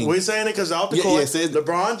his name. we're saying it because off the Yeah, court, yeah, say it.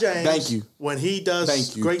 LeBron James, Thank you. when he does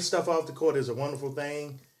Thank you. great stuff off the court, is a wonderful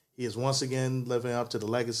thing. He is once again living up to the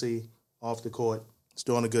legacy off the court. He's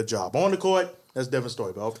doing a good job. On the court, that's a different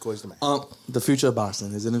story, but off the court, he's the man. The future of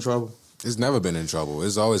boxing, is it in trouble? It's never been in trouble.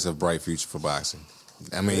 It's always a bright future for boxing.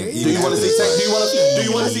 I mean, Do you want to see Tank? Do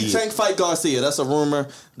you want to see Tank fight Garcia? That's a rumor.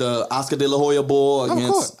 The Oscar De La Hoya bull Of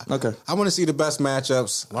against. course. Okay. I want to see the best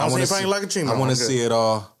matchups. Long as he ain't fighting like a Chimo, I want I'm to good. see it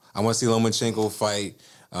all. I want to see Lomachenko fight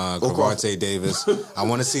Gervonta Davis. I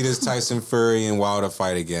want to see this Tyson Fury and Wilder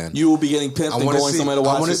fight again. You will be getting pimped and going somewhere to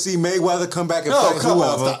watch it. I want to see Mayweather come back and No, fight come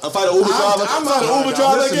whoever. on. Fight an Uber driver. Fight an Uber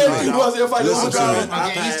driver again. You want to see a fight an Uber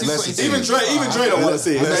driver? Listen to me. Even Dre don't want to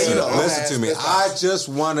see it. Listen to me. I just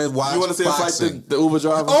want to watch. You want to see a fight the Uber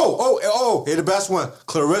driver? Here the best one: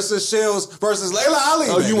 Clarissa Shields versus Layla Ali.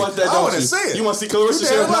 Oh, you want that? I want to see it. You want to see Clarissa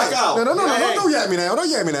Shields knock out? No! Don't yap me now. Don't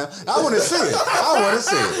yap me now. I want to see it.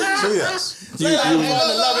 So yes. She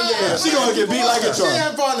gonna get beat like a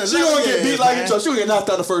truck. She gonna get beat like a truck. She gonna get knocked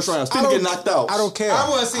out the first round. She gonna get knocked out. I don't care. I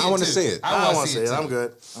want to see it. I want to see it. I want to see it. I'm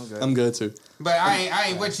good. I'm good too. But I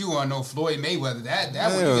ain't with you on no Floyd Mayweather. That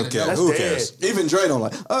Okay. would Who cares? Even Dre don't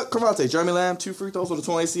like. Gervonta, Jeremy Lamb, 2 free throws with a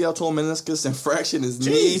torn ACL, torn meniscus, and fraction his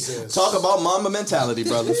knee. Talk about Mamba mentality,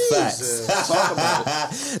 brother. Facts. Talk about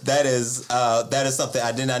it. That is something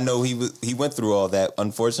I did not know he went through all that.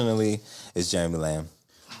 Unfortunately, it's Jeremy Lamb.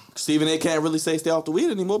 Stephen A. can't really say stay off the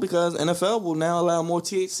weed anymore because NFL will now allow more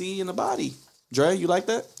THC in the body. Dre, you like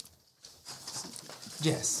that?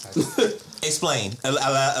 Yes. Explain.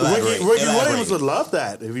 Elaborate. Ricky Williams would love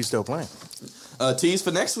that if he's still playing. Tease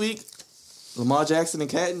for next week. Lamar Jackson and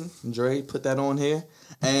Canton. Dre put that on here.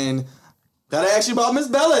 And gotta ask you about Miss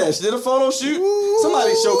Bella. She did a photo shoot.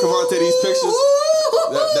 Somebody show Gervonta these pictures.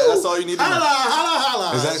 That's all you need to know.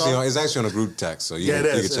 Holla. It's actually on a group text, so you can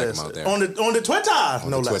check them out there. On the Twitter,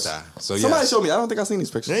 on Twitter. So Somebody showed me. I don't think I've seen these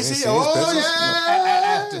pictures. They see,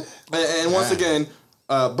 yeah. And once again,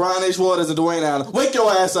 Brian H. Waters and Dwayne Allen, wake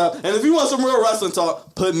your ass up. And if you want some real wrestling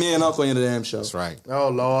talk, put me and Uncle in the damn show. That's right. Oh,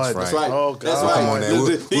 Lord. That's right. Oh, God. That's right. Come on, man.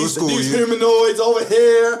 These humanoids over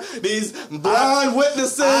here, these blind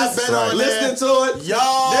witnesses listening to it.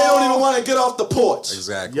 Y'all, they don't even want to get off the porch.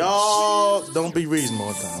 Exactly. Y'all don't be reasonable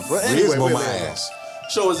on time. But anyway, Reasonable my ass.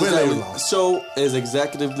 Show is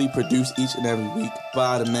executively produced each and every week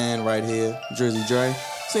by the man right here, Jersey Dre.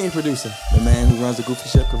 Senior producer, the man who runs the Goofy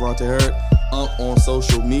Ship, Gervonta Hurd, on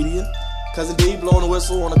social media. Cousin D blowing the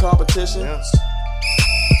whistle on the competition. Yes.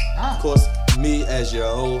 Of course, me as your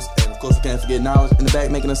host, and of course, we can't forget Knowledge in the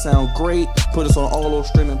back, making us sound great. Put us on all those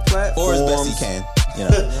streaming platforms, Or as best he can. You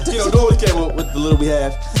know. Do what we can with the little we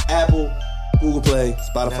have. Apple, Google Play,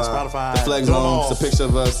 Spotify. The Flex Do 'em Zone. all. It's a picture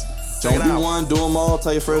of us. Check Don't it be out. one, do them all.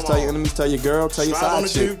 Tell your friends, tell your enemies, tell your girl, tell your Subscribe on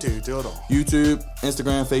side the chick. YouTube. Do it all. YouTube,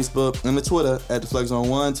 Instagram, Facebook, and the Twitter at the Flex Zone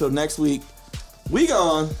 1. Until next week, we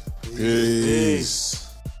gone. Peace.